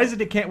 Why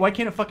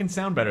can't it fucking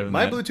sound better than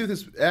My that? Bluetooth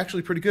is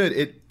actually pretty good.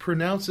 It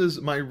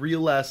pronounces my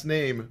real last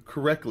name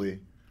correctly.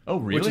 Oh,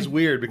 really? Which is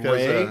weird because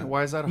Ray?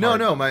 Why is that No, hard?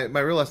 no. My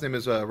real last name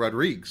is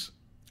Rodriguez.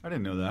 I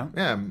didn't know that.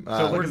 Yeah.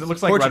 So it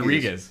looks like Portuguese.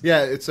 Rodriguez.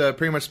 Yeah, it's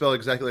pretty much spelled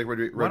exactly like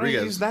Rodriguez. Why don't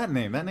you use that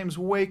name? That name's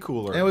way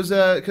cooler. And it was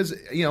because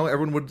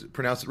everyone would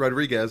pronounce it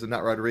Rodriguez and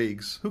not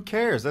Rodriguez. Who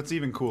cares? That's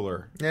even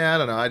cooler. Yeah, I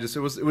don't know. It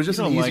was just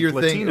You an don't easier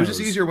like thing. It was Latinos. just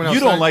easier when I was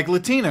You don't signing- like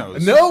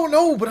Latinos.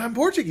 No, but I'm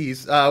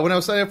Portuguese. When I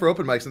was signing up for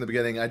open mics in the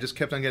beginning, I just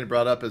kept on getting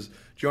brought up as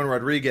Jonah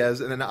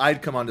Rodriguez, and then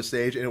I'd come onto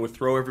stage and it would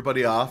throw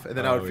everybody off, and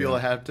then I would feel I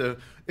had to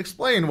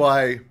explain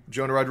why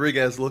Jonah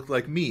Rodriguez looked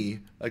like me,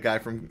 a guy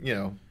from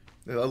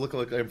I look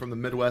like I'm from the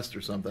Midwest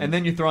or something. And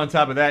then you throw on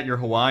top of that you're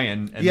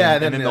Hawaiian, and Yeah,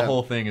 then the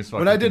whole thing is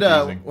fucking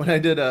confusing. when I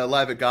did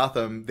live at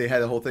Gotham, they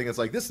had the whole thing. It's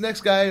like, this next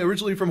guy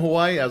originally from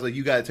Hawaii. I was like,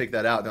 you got to take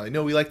that out. And they're like,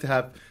 no, we like to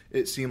have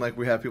it seem like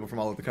we have people from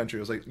all over the country.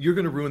 I was like, you're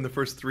going to ruin the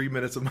first 3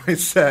 minutes of my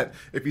set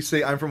if you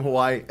say I'm from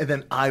Hawaii and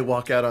then I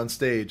walk out on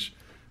stage.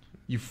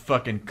 You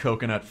fucking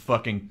coconut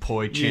fucking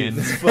poi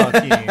chins.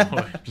 Fucking.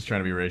 Just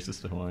trying to be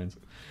racist to Hawaiians.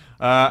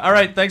 All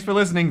right, thanks for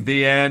listening.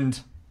 The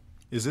end.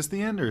 Is this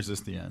the end or is this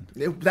the end?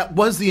 That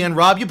was the end,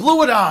 Rob. You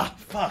blew it off.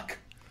 Fuck.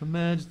 Her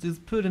Majesty's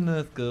putting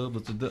us go.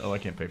 Oh, I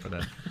can't pay for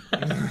that.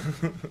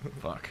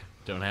 Fuck.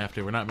 Don't have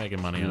to. We're not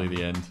making money Really on it.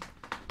 the end.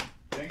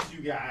 Thanks,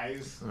 you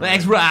guys.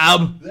 Thanks,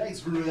 Rob.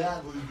 Thanks for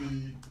that,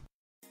 movie.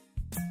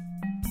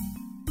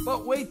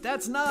 But wait,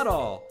 that's not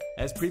all.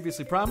 As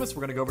previously promised,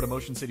 we're going to go over to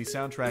Motion City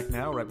Soundtrack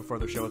now, right before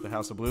their show at the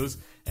House of Blues.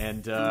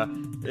 And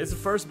it's the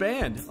first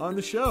band on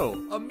the show.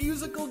 A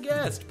musical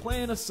guest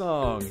playing a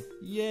song.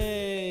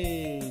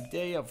 Yay!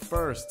 Day of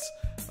firsts.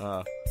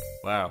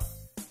 Wow.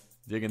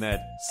 Digging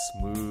that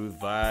smooth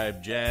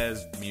vibe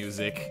jazz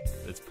music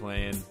that's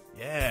playing.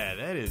 Yeah,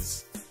 that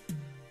is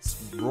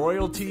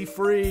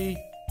royalty-free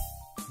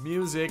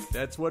music.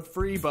 That's what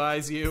free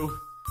buys you.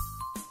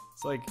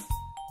 It's like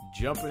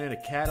jumping in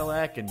a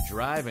Cadillac and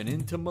driving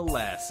into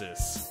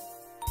molasses.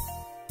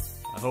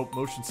 I hope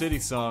Motion City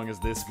song is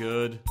this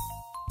good.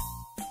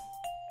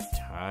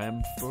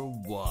 Time for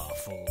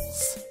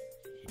waffles.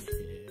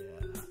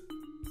 Yeah.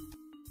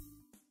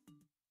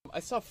 I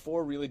saw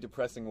 4 really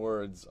depressing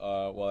words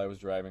while I was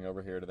driving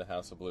over here to the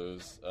House of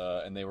Blues,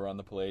 and they were on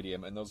the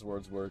Palladium, and those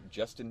words were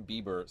Justin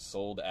Bieber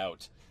sold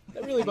out.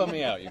 That really bummed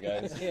me out, you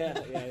guys. Yeah.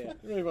 It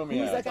really bummed me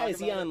Who's out. that guy? Is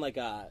he on like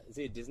is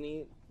he a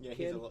Disney kid?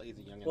 He's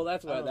a young. Well,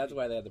 that's why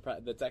they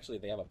have that's actually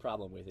they have a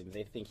problem with him.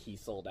 They think he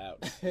sold out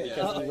because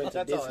he went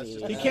to That's all, that's Disney.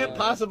 just- He can't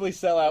possibly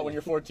sell out when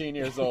you're 14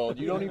 years old.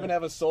 You don't even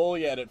have a soul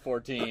yet at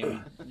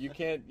 14. You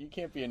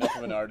can't be enough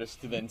of an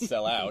artist to then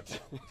sell out.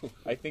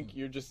 I think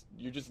you're just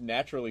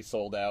naturally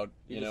sold out,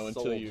 You're just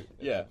until sold you at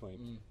yeah. that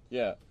point.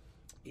 Yeah.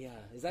 Yeah,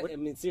 is that? I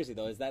mean, seriously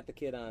though, is that the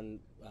kid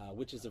on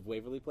Witches of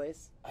Waverly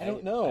Place? I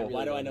don't know.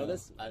 Why do I know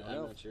this? I'm don't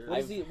know. not sure. What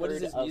is he? What is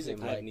I've his heard music of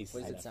like? him. I have niece-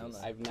 What I does have it sound niece.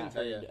 like? I've not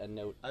Couldn't heard tell a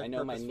note. I've I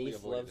know my purposefully niece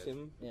avoided loves it.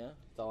 him. Yeah.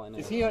 That's all I know.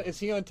 Is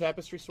he on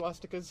Tapestry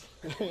Swastikas?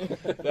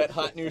 That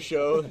hot new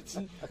show that's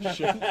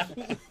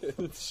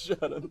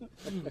shot on,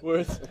 where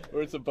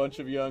it's a bunch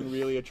of young,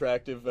 really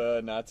attractive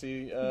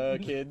Nazi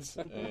kids,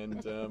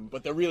 and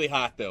but they're really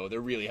hot though.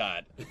 They're really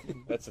hot.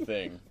 That's the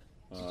thing.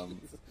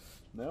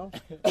 No.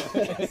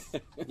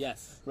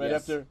 Yes. Right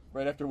yes.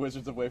 after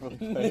Wizards of Waverly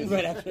Place.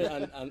 right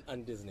after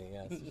on Disney.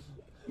 Yes.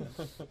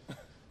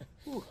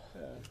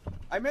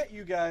 I met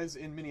you guys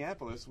in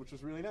Minneapolis, which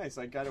was really nice.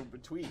 I got a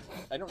tweet.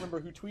 I don't remember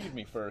who tweeted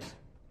me first.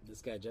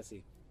 this guy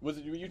Jesse. Was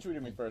it you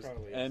tweeted me first?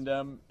 Probably, and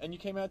you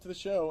came out to the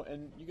show,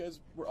 and you guys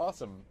were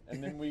awesome.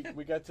 And then we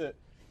got to.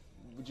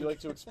 Would you like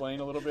to explain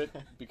a little bit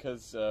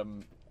because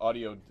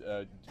audio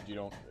you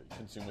don't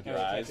consume with your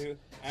eyes?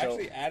 I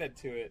actually added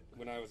to it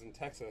when I was in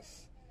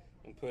Texas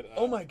and put.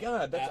 Oh my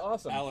God, that's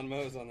awesome! Alan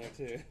Moe's on there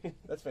too.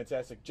 That's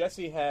fantastic.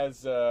 Jesse has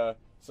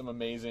some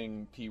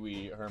amazing Pee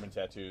Wee Herman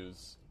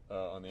tattoos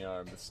on the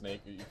arm. The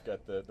snake. You've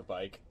got the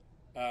bike.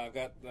 I've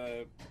got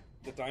the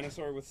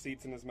dinosaur with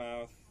seats in his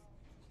mouth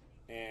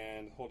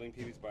and holding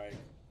Pee Wee's bike.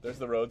 There's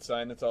the road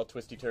sign that's all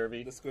twisty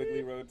turvy. The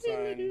squiggly road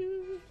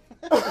sign.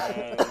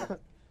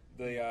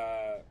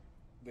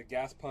 The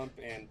gas pump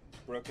and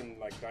broken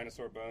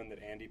dinosaur bone that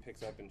Andy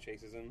picks up and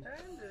chases him.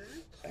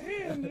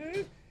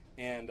 Andy.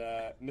 And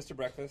Mr.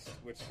 Breakfast,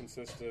 which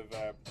consists of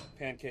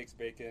pancakes,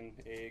 bacon,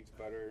 eggs,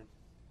 butter,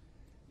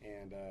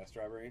 and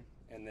strawberry.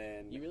 And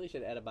then You really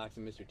should add a box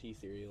of Mr. T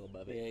cereal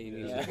above it. Yeah, you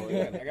need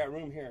to. I got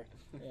room here.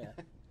 Yeah,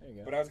 there you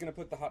go. But I was gonna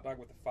put the hot dog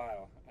with the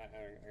file. I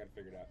got to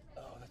figure it out.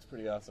 Oh, that's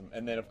pretty awesome.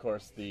 And then, of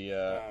course, the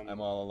I'm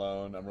all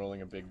alone, I'm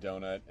rolling a big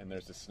donut, and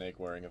there's a snake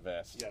wearing a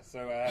vest. Yeah,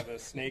 so I have a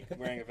snake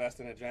wearing a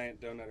vest and a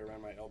giant donut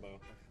around my elbow,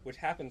 which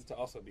happens to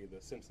also be the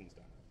Simpsons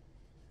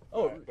donut.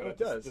 Oh, But it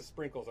does. The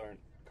sprinkles aren't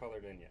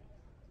colored in yet.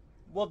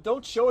 Well,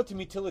 don't show it to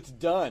me till it's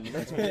done.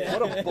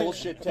 What a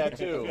bullshit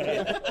tattoo.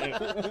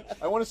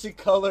 I want to see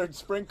colored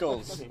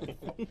sprinkles.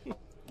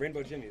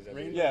 Rainbow Jimmies.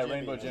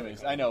 Rainbow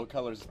Jimmies. I know,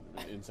 color's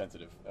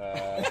insensitive.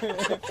 I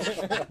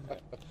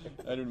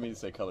didn't mean to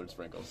say colored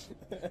sprinkles.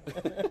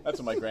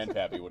 That's what my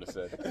grandpappy would have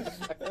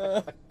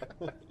said.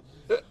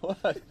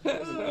 What?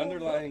 There's an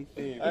underlying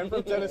theme. I'm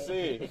from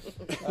Tennessee.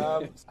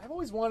 I've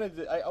always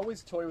wanted I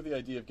always toy with the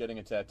idea of getting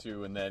a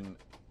tattoo, and then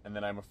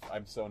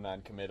I'm so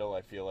non-committal.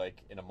 I feel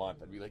like in a month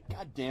I'd be like,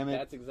 God damn it!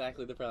 That's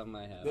exactly the problem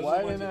I have. Those Why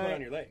are the ones you didn't put I-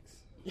 on your legs.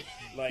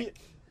 Like,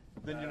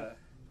 Then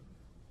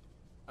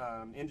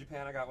in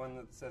Japan, I got one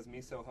that says "Me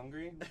so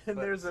hungry." and but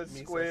there's a me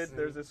so squid. soon.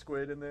 There's a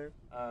squid in there.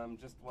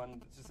 Just one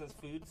that just says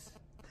foods.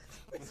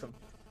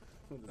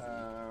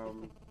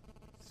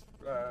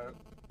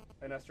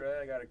 In Australia,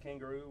 I got a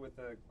kangaroo with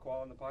a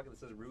koala in the pocket that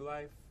says "Roo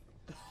Life."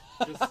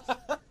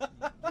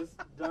 Just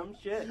dumb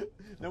shit.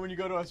 Then when you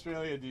go to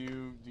Australia, do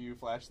you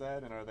flash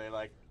that, and are they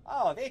like,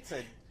 oh, that's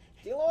a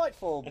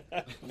delightful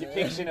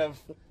depiction of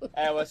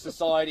our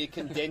society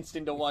condensed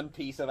into one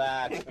piece of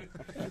art?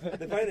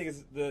 The funny thing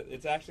is,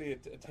 it's actually a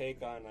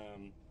take on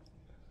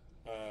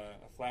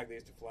a flag they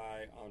used to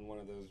fly on one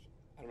of those.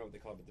 I don't know what they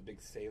call it, but the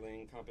big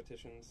sailing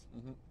competitions.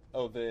 Mm-hmm.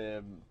 Oh,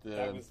 the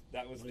That was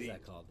What is the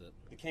that called?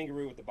 the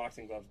kangaroo with the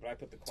boxing gloves, but I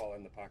put the koala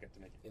in the pocket to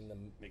make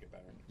it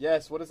better.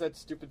 yes. What is that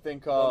stupid thing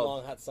One called?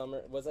 Long Hot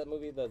Summer. Was that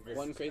movie the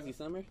One Crazy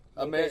Summer?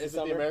 Crazy Is it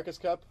Summer? the America's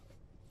Cup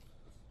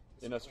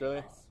in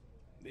Australia?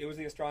 It was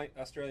the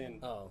Australian.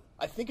 Oh,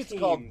 I think it's Team.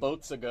 called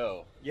Boats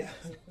Ago. Yeah.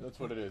 That's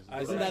what it is.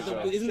 isn't that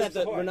the Ships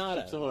Ahoy.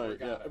 Renata? Ships Ahoy,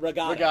 yeah.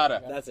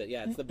 Regatta. That's it.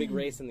 Yeah, it's the big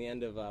race in the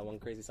end of One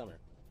Crazy Summer.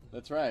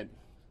 That's right.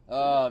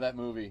 Oh, that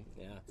movie.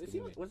 Yeah. It's a good See,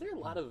 movie. was there a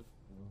lot of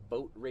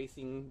boat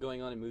racing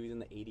going on in movies in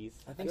the 80s?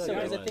 I think feel so.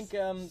 like I there think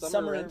was.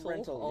 Summer Rental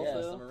Rental. also?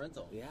 Yeah, Summer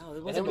Rental. Yeah, there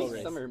And was there a boat was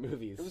race. summer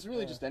movies. It was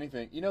really just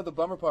anything. You know, the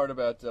bummer part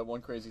about One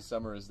Crazy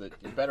Summer is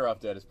that Better Off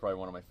Dead is probably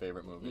one of my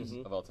favorite movies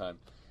of all time.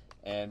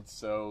 And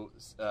so,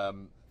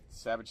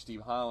 Savage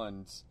Steve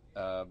Holland,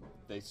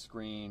 they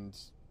screened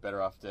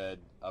Better Off Dead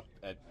up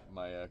at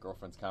my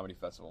girlfriend's comedy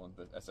festival in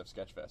the SF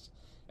Sketchfest.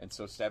 And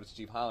so Savage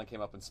Steve Holland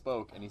came up and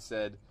spoke, and he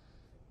said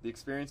the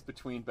experience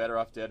between Better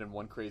Off Dead and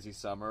One Crazy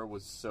Summer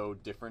was so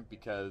different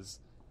because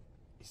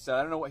he said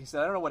I don't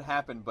know what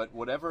happened, but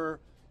whatever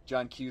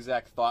John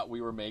Cusack thought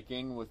we were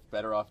making with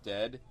Better Off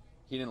Dead,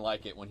 he didn't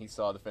like it when he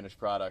saw the finished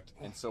product,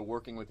 and so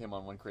working with him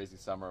on One Crazy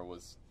Summer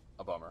was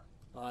a bummer.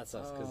 Oh, that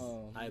sucks because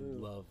I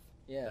love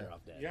Better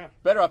Off Dead. Yeah.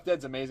 Better Off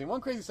Dead's amazing.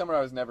 One Crazy Summer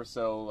I was never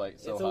so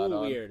It's a hot little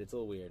on. weird. It's a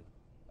little weird.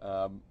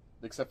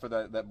 Except for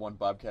that one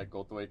Bobcat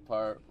Goldthwait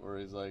part where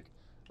he's like,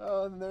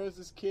 oh, and there was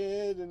this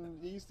kid, and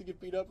he used to get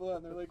beat up a lot,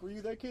 and they're like, were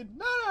you that kid?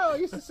 No, I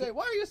used to say,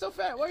 why are you so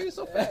fat? Why are you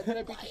so fat? And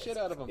I beat the shit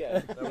out of him.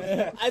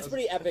 Yeah. It's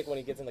pretty epic when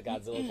he gets in the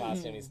Godzilla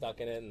costume, he's stuck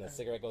in it, and the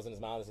cigarette goes in his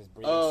mouth, and he's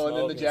breathing Oh, smoke. and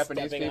then the he's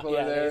Japanese stepping people on, are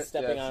yeah, there. He's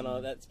stepping Yes. on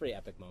all that's a pretty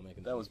epic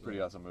moment. That was a pretty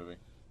awesome movie.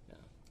 Yeah.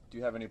 Do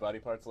you have any body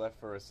parts left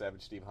for a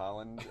Savage Steve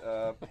Holland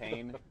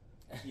pain?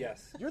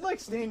 Yes. You're like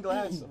stained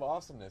glass of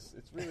awesomeness.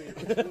 It's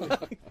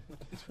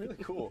really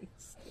cool.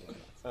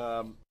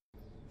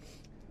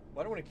 Well,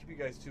 I don't want to keep you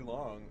guys too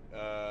long.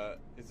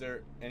 Is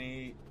there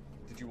any?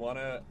 Did you want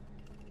to?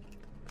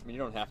 I mean,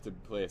 you don't have to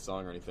play a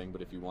song or anything,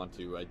 but if you want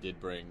to, I did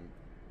bring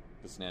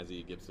the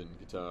snazzy Gibson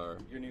guitar.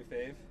 Your new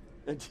fave?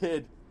 I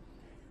did.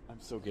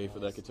 I'm so gay for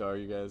that guitar,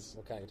 you guys.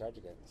 What kind of guitar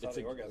did you get? Saw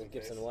the orgasm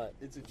Gibson face. what?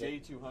 It's a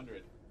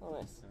J200. Oh,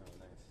 nice.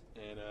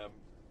 And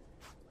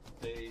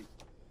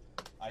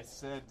I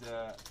said,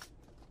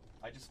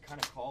 I just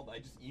kind of called, I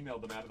just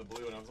emailed them out of the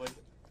blue, and I was like,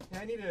 hey,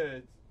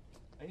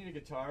 I need a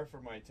guitar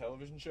for my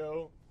television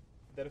show.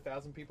 that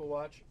 1,000 people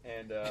watch,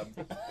 and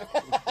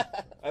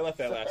I left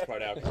that last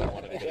part out because I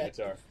wanted to get a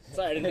guitar.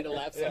 Sorry, I didn't mean to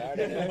laugh so hard.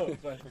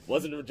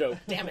 Wasn't a joke.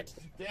 Damn it.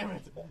 Damn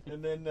it!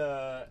 And then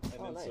nice.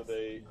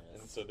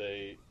 so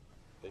they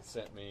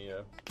sent me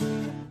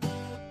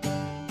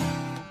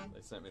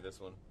this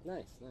one.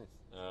 Nice.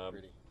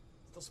 Pretty.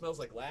 Still smells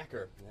like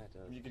lacquer. Yeah, it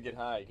does. You could get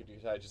high. You could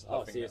get high just Oh,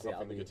 huffing, seriously, I'll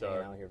huffing be the guitar.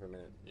 hanging out here for a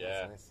minute.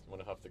 Yeah, That's nice.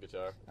 want to huff the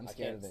guitar. I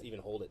can't even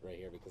hold it right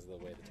here because of the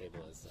way the table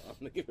is. So I'm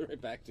gonna give it right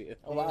back to you.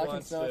 Oh wow, I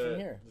can smell it from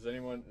here. Does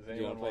anyone Do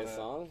you want to play a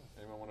song?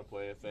 Anyone want to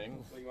play a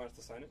thing? Well, you want us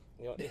to sign it?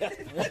 You know,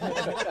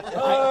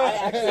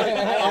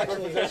 I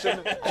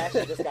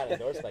actually just got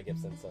endorsed by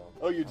Gibson, so.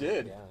 Oh, you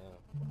did? Yeah.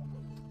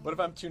 What if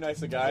I'm too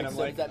nice a guy and I'm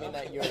like, does that mean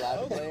that you're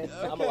allowed to play it?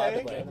 I'm allowed to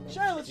play it.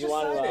 Sure, let's You just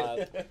want sign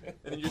to? it.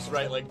 And then you just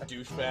write like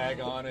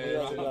douchebag on it. You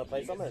want to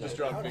play something? Just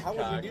draw a big How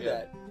cock. would you do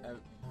that?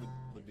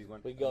 Would be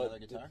one We go Another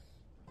guitar?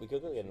 We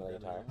could go get another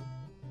guitar.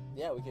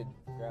 Yeah, we could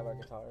grab our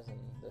guitars and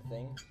the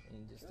thing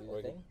and just do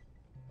the thing.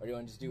 Or do you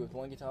want to just do it with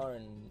one guitar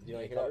and Do you know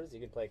make any it up? covers? You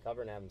could play a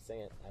cover and have him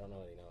sing it. I don't know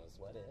what he knows.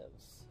 What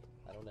ifs?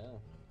 I don't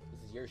know.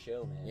 This is your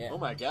show, man. Yeah. Oh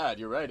my God,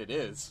 you're right. It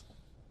is.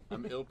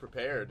 I'm ill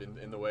prepared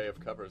in the way of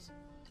covers.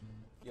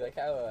 You like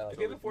how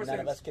Give it 4 none of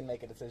seconds. us can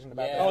make a decision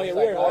about Yeah, that? oh, yeah, It's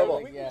we're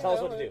horrible. Yeah. Tell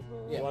us what to do.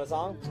 Yeah. You want a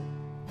song?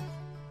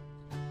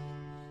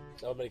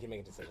 Nobody can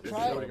make a decision.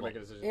 Try Nobody can make a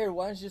decision. Here,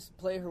 why don't you just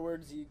play her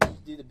words, you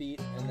do the beat,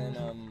 and then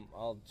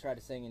I'll try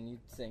to sing and you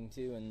sing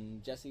too,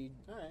 and Jesse,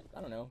 Alright.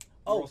 I don't know.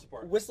 Moral Oh,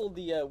 support. whistle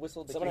the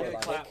Someone have a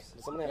keyboard line. pick?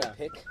 Does someone have a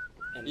pick?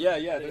 And Yeah, I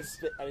need,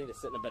 this- I need to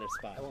sit in a better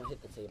spot. I won't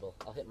hit the table.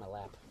 I'll hit my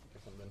lap or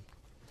something.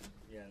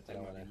 Yeah, I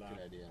don't wanna.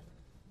 Good idea.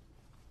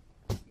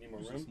 Need more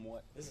room?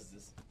 What? This is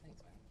this.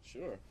 Thanks, man.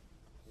 Sure.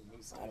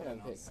 I don't have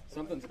a pick.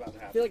 Something's about to I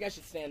happen. feel like I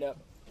should stand up.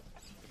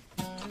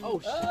 Oh,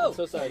 shit. Oh! I'm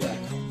so sorry,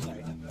 guys.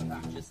 Sorry.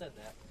 Just said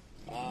that.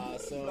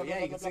 So yeah,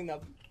 you can sing the.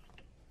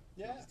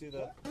 Yeah. Just do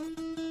the. Do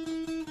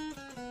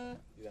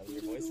that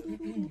with your voice.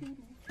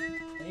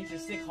 I need you to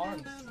stick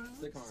horns.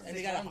 Stick arms. And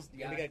they got a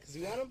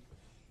kazoo on him.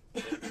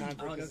 Time for I don't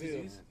know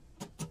kazoo. kazoos.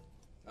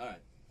 All right,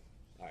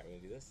 we're gonna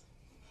do this.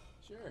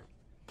 Sure.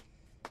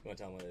 You wanna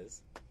tell them what it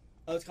is?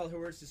 Oh, it's called Her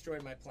Words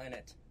Destroyed My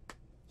Planet.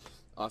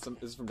 Awesome.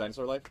 This is from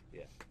Dinosaur Life?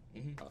 Yeah.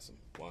 Mm-hmm. Awesome.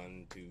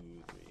 1, 2,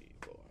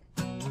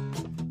 3, 4.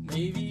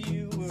 Maybe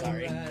you were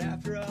Sorry. right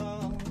after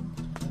all.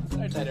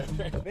 Sorry,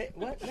 Wait,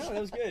 what? No, that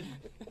was good.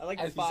 I like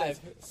the I five.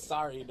 said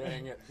sorry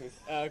during it.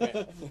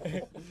 Okay.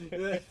 Do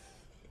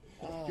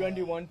you want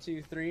to do 1,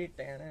 2, 3?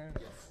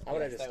 How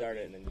would I just start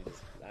it and then you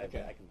just? I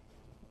can.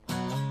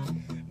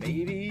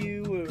 Maybe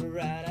you were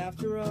right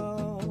after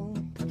all.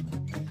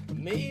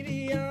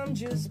 Maybe I'm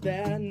just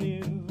bad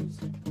news.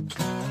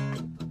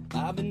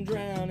 I've been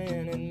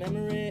drowning in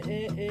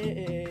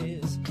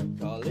memories.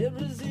 Call it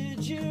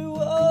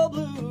residual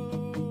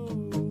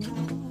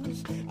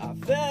blues. I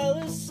fell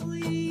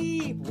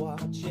asleep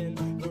watching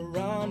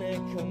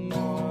Veronica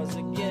Mars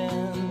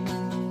again.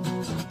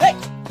 Hey!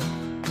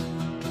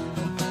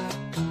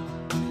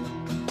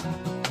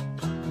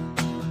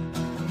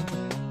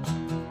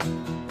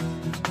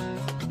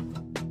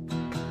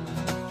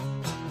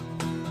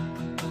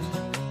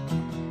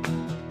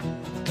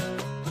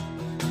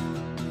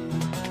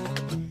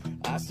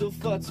 I still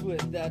futz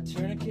with that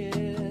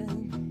tourniquet.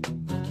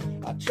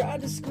 I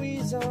tried to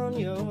squeeze on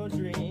your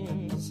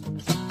dreams.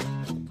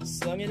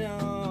 Slung it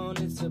on,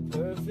 it's a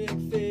perfect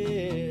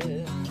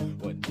fit.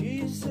 What do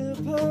you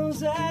suppose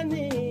that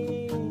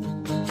means?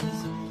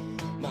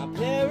 My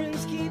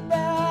parents keep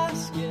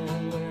asking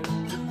when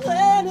you're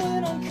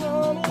planning on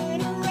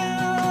coming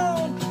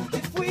around.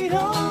 If we'd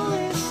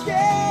only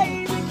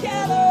stay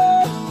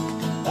together,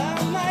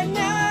 I might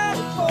not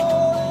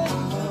fall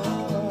in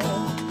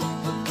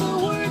love. The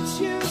words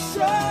you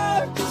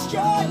said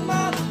destroyed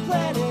my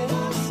planet. I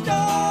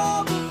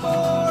stop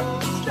before I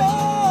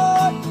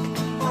start.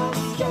 I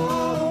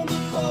stop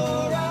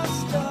before I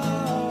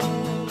start.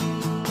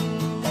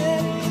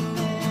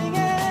 Anything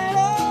at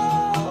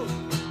all.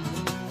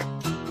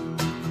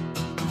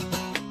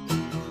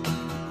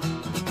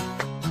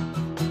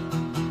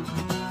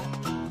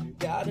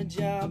 Got a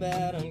job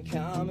at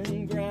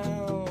Uncommon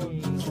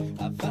Grounds.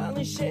 I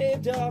finally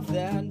shaved off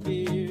that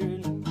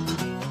beard.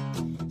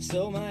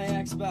 Sold my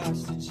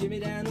Xbox to Jimmy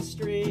down the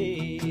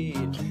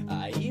street.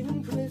 I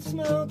even quit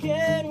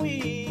smoking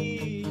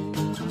weed.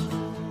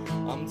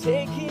 I'm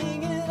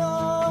taking an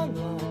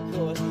online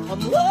course. I'm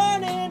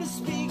learning to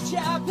speak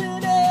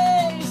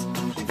Japanese.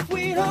 If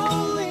we'd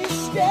only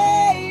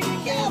stay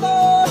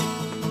together,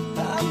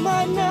 I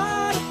might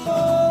not have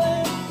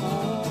fallen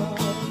apart.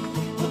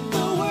 But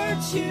the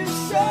words you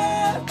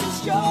said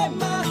destroyed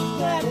my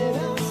planet. I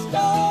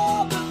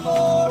stop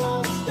before I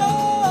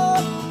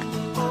start.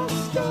 I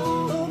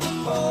stop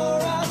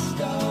before I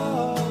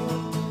start.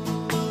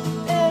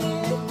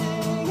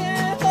 Anything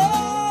and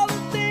all the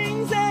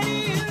things that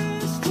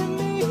used to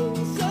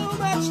mean so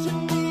much to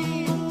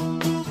me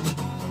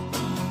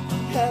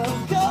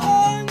have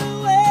gone the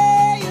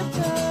way of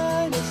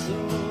time.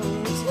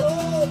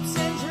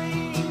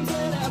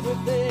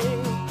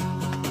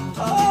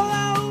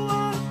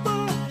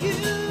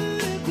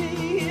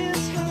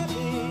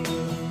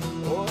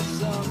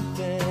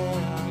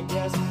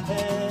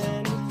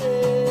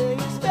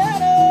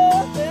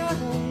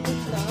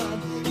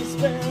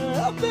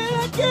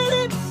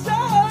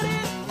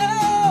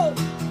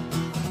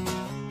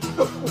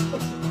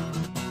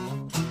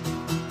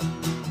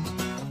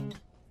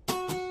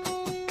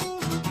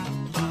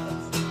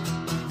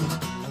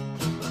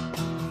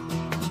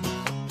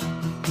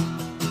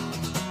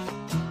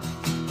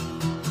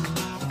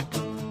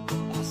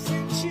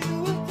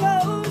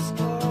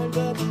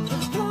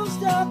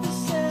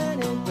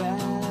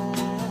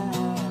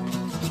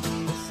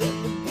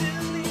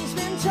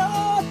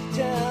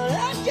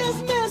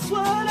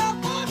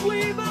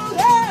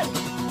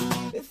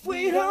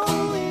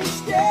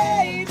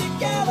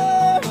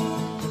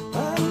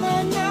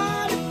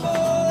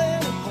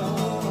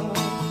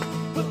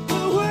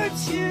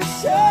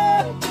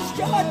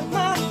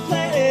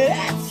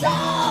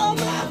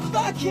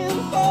 looking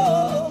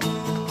for.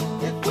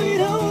 If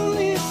we'd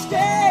only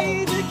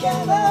stay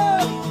together,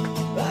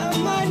 I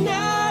might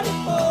not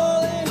have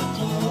fallen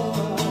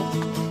apart.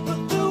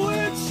 But the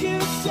words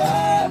you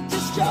said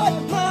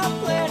destroyed my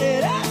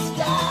planet. I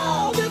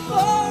stalled before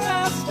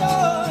I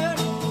start.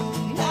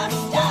 I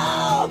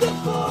stalled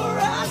before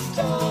I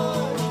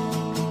start.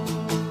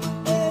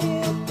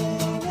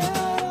 Anything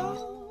at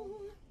all.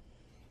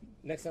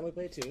 Next time we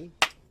play a tune,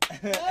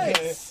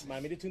 Nice.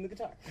 remind me to tune the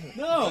guitar.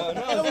 No,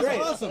 that was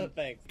awesome.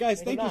 Thanks.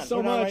 Guys, thank you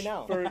so much right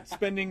now. for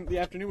spending the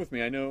afternoon with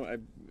me. I know I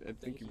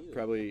think you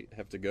probably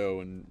have to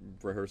go and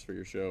rehearse for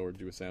your show or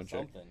do a sound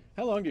check. Something.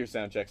 How long do your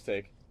sound checks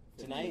take?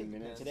 Today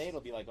it'll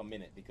be like a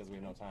minute because we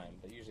have no time,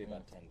 but usually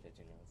about 10,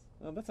 15 minutes.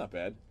 Oh, that's not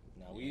bad.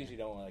 No, we usually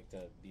don't like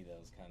to be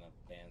those kind of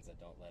bands that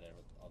don't let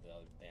all the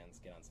other bands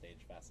get on stage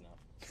fast enough.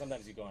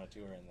 Sometimes you go on a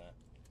tour and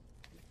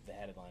the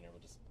headliner will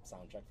just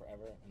soundtrack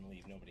forever and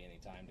leave nobody any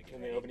time to get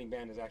And ready. the opening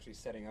band is actually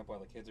setting up while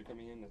the kids are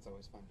coming in. That's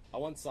always fun. I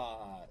once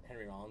saw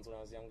Henry Rollins when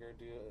I was younger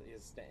do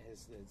his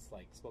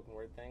like spoken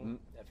word thing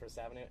at First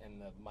Avenue,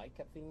 and the mic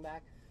kept feeding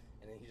back,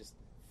 and then he just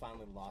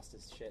finally lost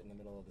his shit in the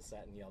middle of the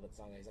set and yelled at the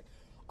song. He's like,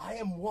 "I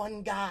am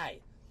one guy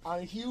on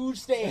a huge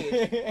stage,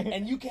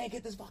 and you can't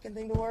get this fucking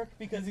thing to work,"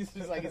 because he's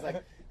like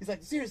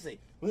seriously,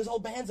 when this whole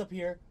band's up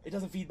here, it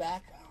doesn't feed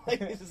back. Like,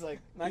 it's just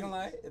like, not gonna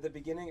lie, at the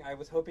beginning, I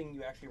was hoping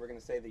you actually were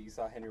gonna say that you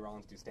saw Henry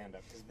Rollins do stand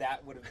up, because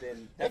that would have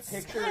been that It's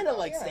picture. kinda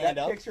like stand that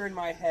up. picture in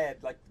my head,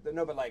 like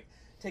no, but like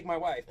take my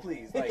wife,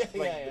 please, like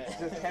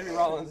just Henry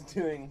Rollins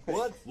doing.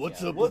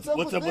 What's up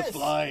with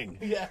flying?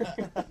 Yeah.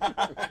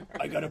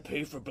 I gotta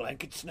pay for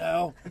blankets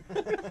now.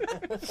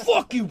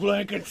 Fuck you,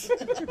 blankets.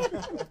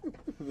 And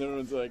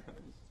everyone's like,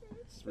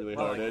 it's really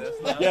hard.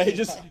 Yeah, he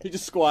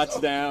just squats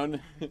down.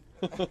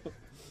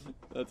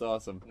 That's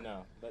awesome.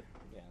 No, but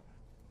yeah.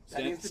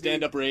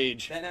 Stand up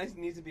rage. That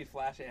needs to be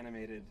flash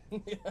animated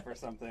for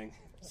something.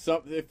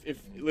 So,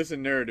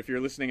 listen, nerd, if you're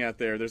listening out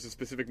there, there's a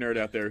specific nerd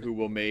out there who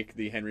will make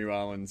the Henry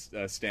Rollins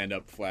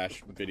stand-up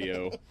flash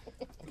video.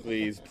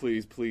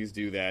 Please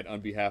do that on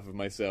behalf of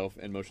myself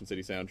and Motion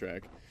City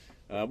Soundtrack.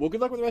 Well, good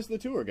luck with the rest of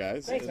the tour,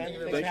 guys. Thanks, man.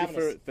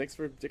 Thanks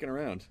for sticking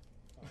around.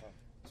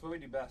 That's what we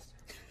do best.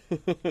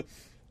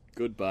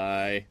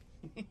 Goodbye.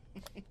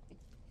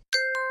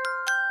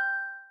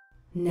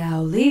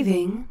 Now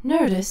leaving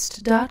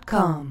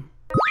Nerdist.com.